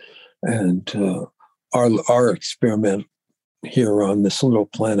 And our experiment here on this little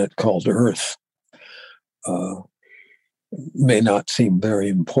planet called Earth may not seem very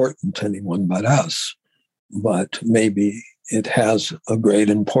important to anyone but us, but maybe it has a great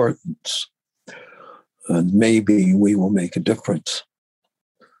importance. And maybe we will make a difference.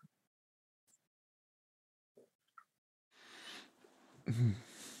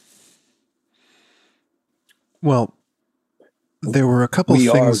 Well, there were a couple of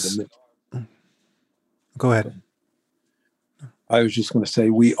things. Go ahead. I was just going to say,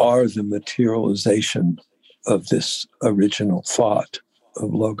 we are the materialization of this original thought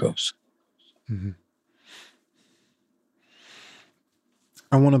of Logos. Mm-hmm.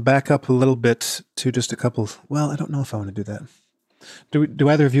 I want to back up a little bit to just a couple. Well, I don't know if I want to do that. Do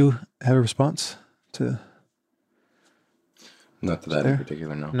either of you have a response to? Not to that in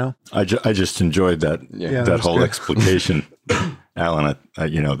particular, no. No. I just enjoyed that that whole good. explication, Alan.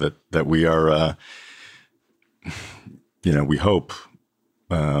 That we are, we hope,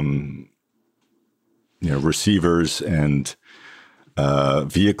 receivers and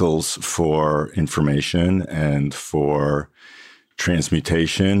vehicles for information and for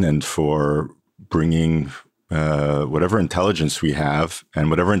transmutation and for bringing whatever intelligence we have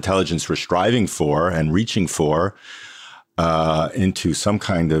and whatever intelligence we're striving for and reaching for into some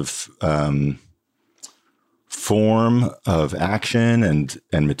kind of form of action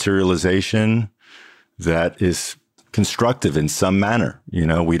and materialization that is constructive in some manner.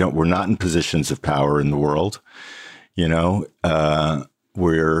 We're not in positions of power in the world.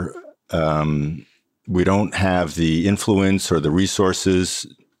 We don't have the influence or the resources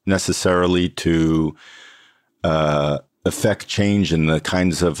necessarily to affect change in the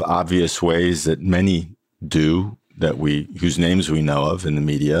kinds of obvious ways that many do, whose names we know of in the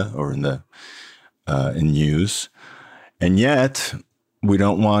media or in the in news, and yet we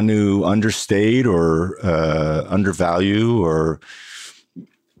don't want to understate or undervalue or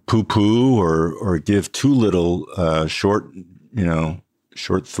poo-poo or give too little short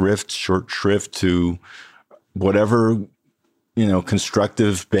shrift to whatever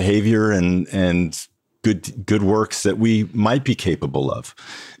constructive behavior and good works that we might be capable of.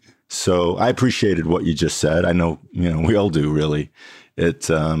 So I appreciated what you just said. I know we all do, really. It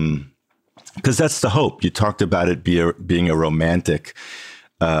because that's the hope. You talked about it being a romantic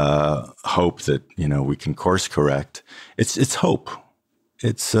hope that we can course correct. It's hope.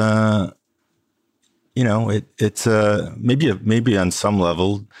 It's it's maybe on some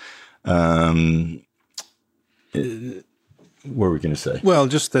level. What were we going to say? Well,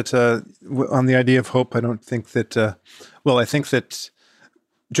 just that on the idea of hope, I don't think that. I think that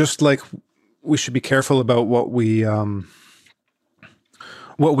just like we should be careful about what we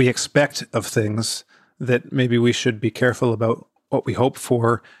expect of things, that maybe we should be careful about what we hope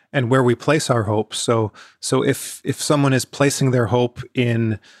for and where we place our hope. So if someone is placing their hope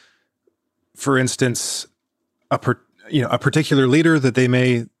in, for instance, a particular leader that they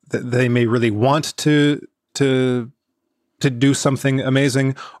may really want to do something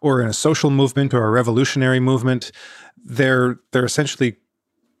amazing, or in a social movement or a revolutionary movement, they're essentially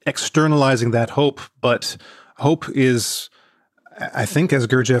externalizing that hope. But hope is, I think, as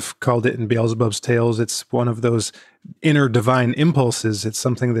Gurdjieff called it in Beelzebub's Tales, it's one of those inner divine impulses. It's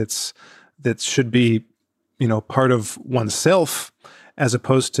something that should be, part of oneself, as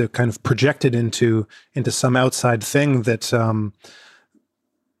opposed to kind of projected into some outside thing that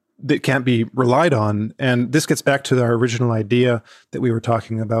can't be relied on. And this gets back to our original idea that we were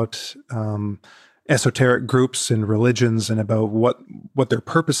talking about, esoteric groups and religions, and about what their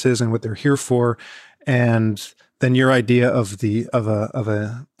purpose is and what they're here for. And then your idea of the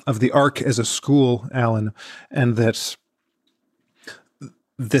Ark as a school, Alan, and that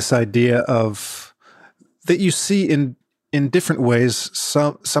this idea of that you see in different ways,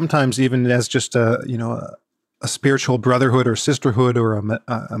 sometimes even as just a spiritual brotherhood or sisterhood or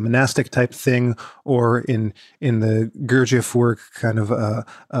a monastic type thing, or in the Gurdjieff work, kind of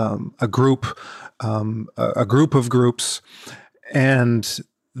a group of groups, and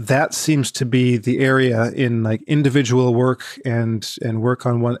that seems to be the area in like individual work and work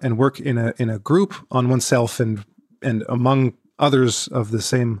on one and work in a group on oneself and among others of the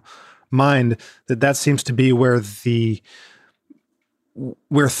same mind, that seems to be where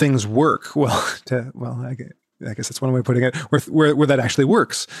things work well. I guess that's one way of putting it. Where that actually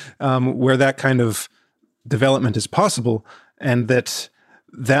works, where that kind of development is possible, and that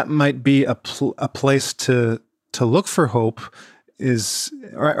might be a place to look for hope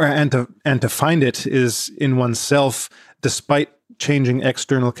and to find it is in oneself, despite changing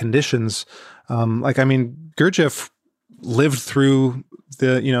external conditions. Gurdjieff lived through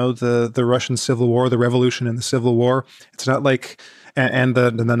the Russian Civil War, the revolution and the Civil War. It's not like and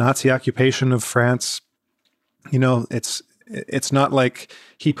the Nazi occupation of France. It's not like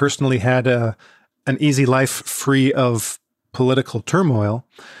he personally had an easy life free of political turmoil,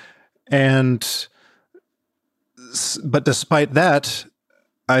 but despite that,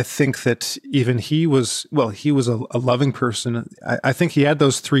 I think that even he was a loving person. I think he had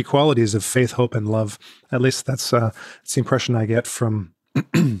those three qualities of faith, hope, and love. At least that's the impression I get from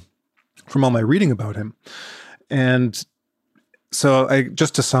all my reading about him. And so,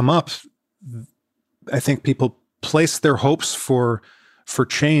 just to sum up, I think people place their hopes for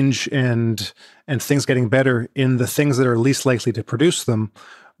change and things getting better in the things that are least likely to produce them,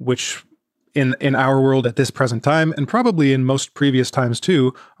 which in our world at this present time, and probably in most previous times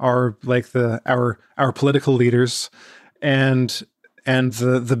too, are like our political leaders and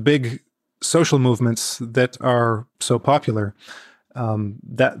the big social movements that are so popular.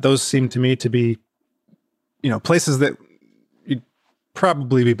 That those seem to me to be, places that you'd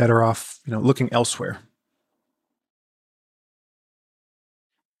probably be better off, looking elsewhere.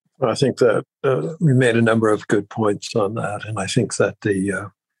 I think that we made a number of good points on that, and I think that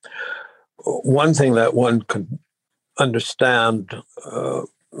the one thing that one can understand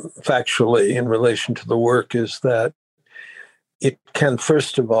factually in relation to the work is that it can,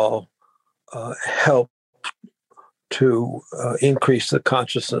 first of all, help to increase the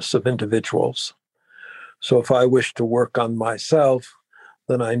consciousness of individuals. So if I wish to work on myself,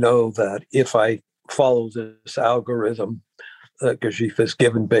 then I know that if I follow this algorithm that Gurdjieff has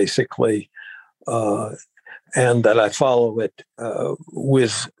given, basically, and that I follow it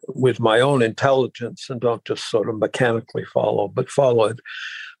with my own intelligence and don't just sort of mechanically follow, but follow it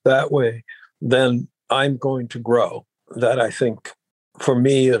that way, then I'm going to grow. That, I think, for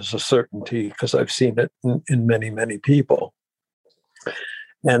me is a certainty, because I've seen it in many, many people.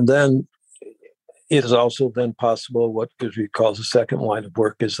 And then it is also then possible, what Gurdjieff calls the second line of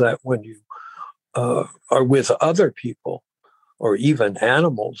work, is that when you are with other people or even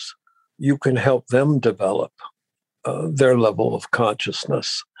animals, you can help them develop their level of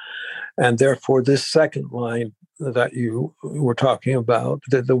consciousness. And therefore, this second line that you were talking about,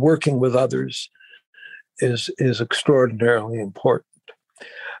 the working with others, is extraordinarily important.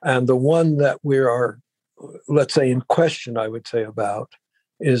 And the one that we are, let's say, in question, I would say, about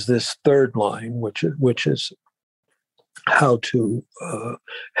is this third line, which is how to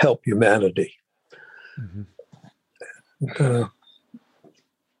help humanity. Mm-hmm.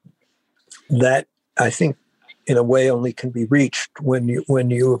 That, I think, in a way, only can be reached when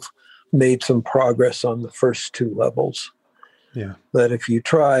you've made some progress on the first two levels. Yeah. That if you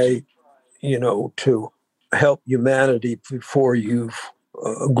try, to help humanity before you've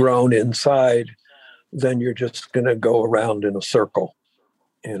grown inside, then you're just going to go around in a circle,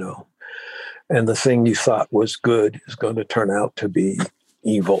 and the thing you thought was good is going to turn out to be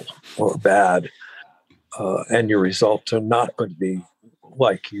evil or bad, and your results are not going to be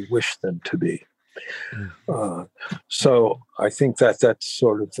like you wish them to be. So I think that's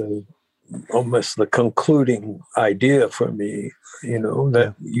sort of almost the concluding idea for me,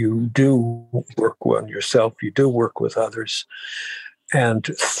 that you do work on yourself, you do work with others, and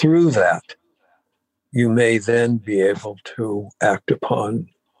through that, you may then be able to act upon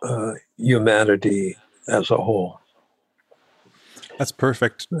humanity as a whole. That's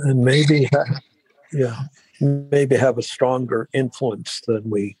perfect. And maybe have a stronger influence than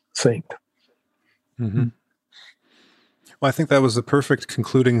we think. Mm-hmm. Well, I think that was the perfect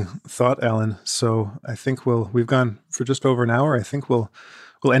concluding thought, Alan. So I think we've gone for just over an hour. I think we'll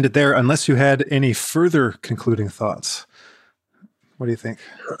end it there, unless you had any further concluding thoughts. What do you think?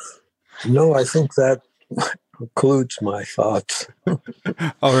 No, I think that concludes my thoughts.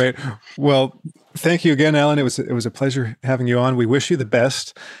 All right. Well, thank you again, Alan. It was a pleasure having you on. We wish you the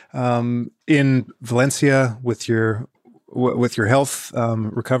best in Valencia with your health,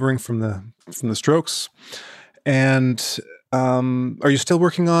 recovering from the strokes. And are you still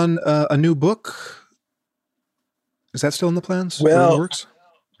working on a new book? Is that still in the plans? Well, works?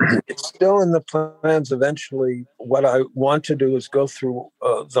 It's still in the plans. Eventually, what I want to do is go through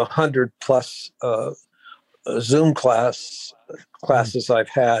the 100 plus Zoom classes I've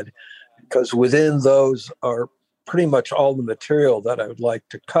had, because within those are pretty much all the material that I would like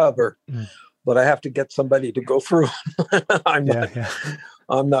to cover. But I have to get somebody to go through. I'm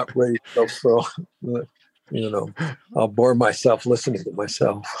not ready to go through. I'll bore myself listening to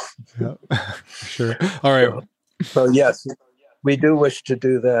myself. Yeah, sure. All right. So yes, we do wish to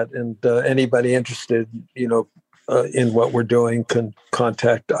do that, and anybody interested, in what we're doing can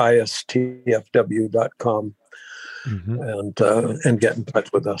contact istfw.com and get in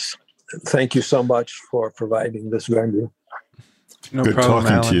touch with us. Thank you so much for providing this venue. No Good problem,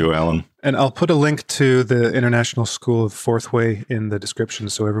 talking Alan. to you, Alan. And I'll put a link to the International School of Fourth Way in the description,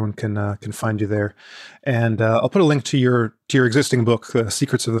 so everyone can find you there. And I'll put a link to your existing book,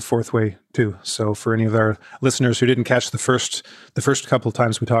 Secrets of the Fourth Way, too. So for any of our listeners who didn't catch the first couple of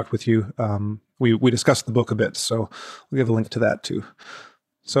times we talked with you, we discussed the book a bit. So we'll give a link to that too.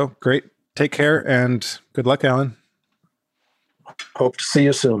 So great. Take care and good luck, Alan. Hope to see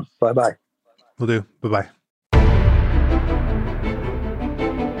you soon. Bye-bye. Will do. Bye-bye.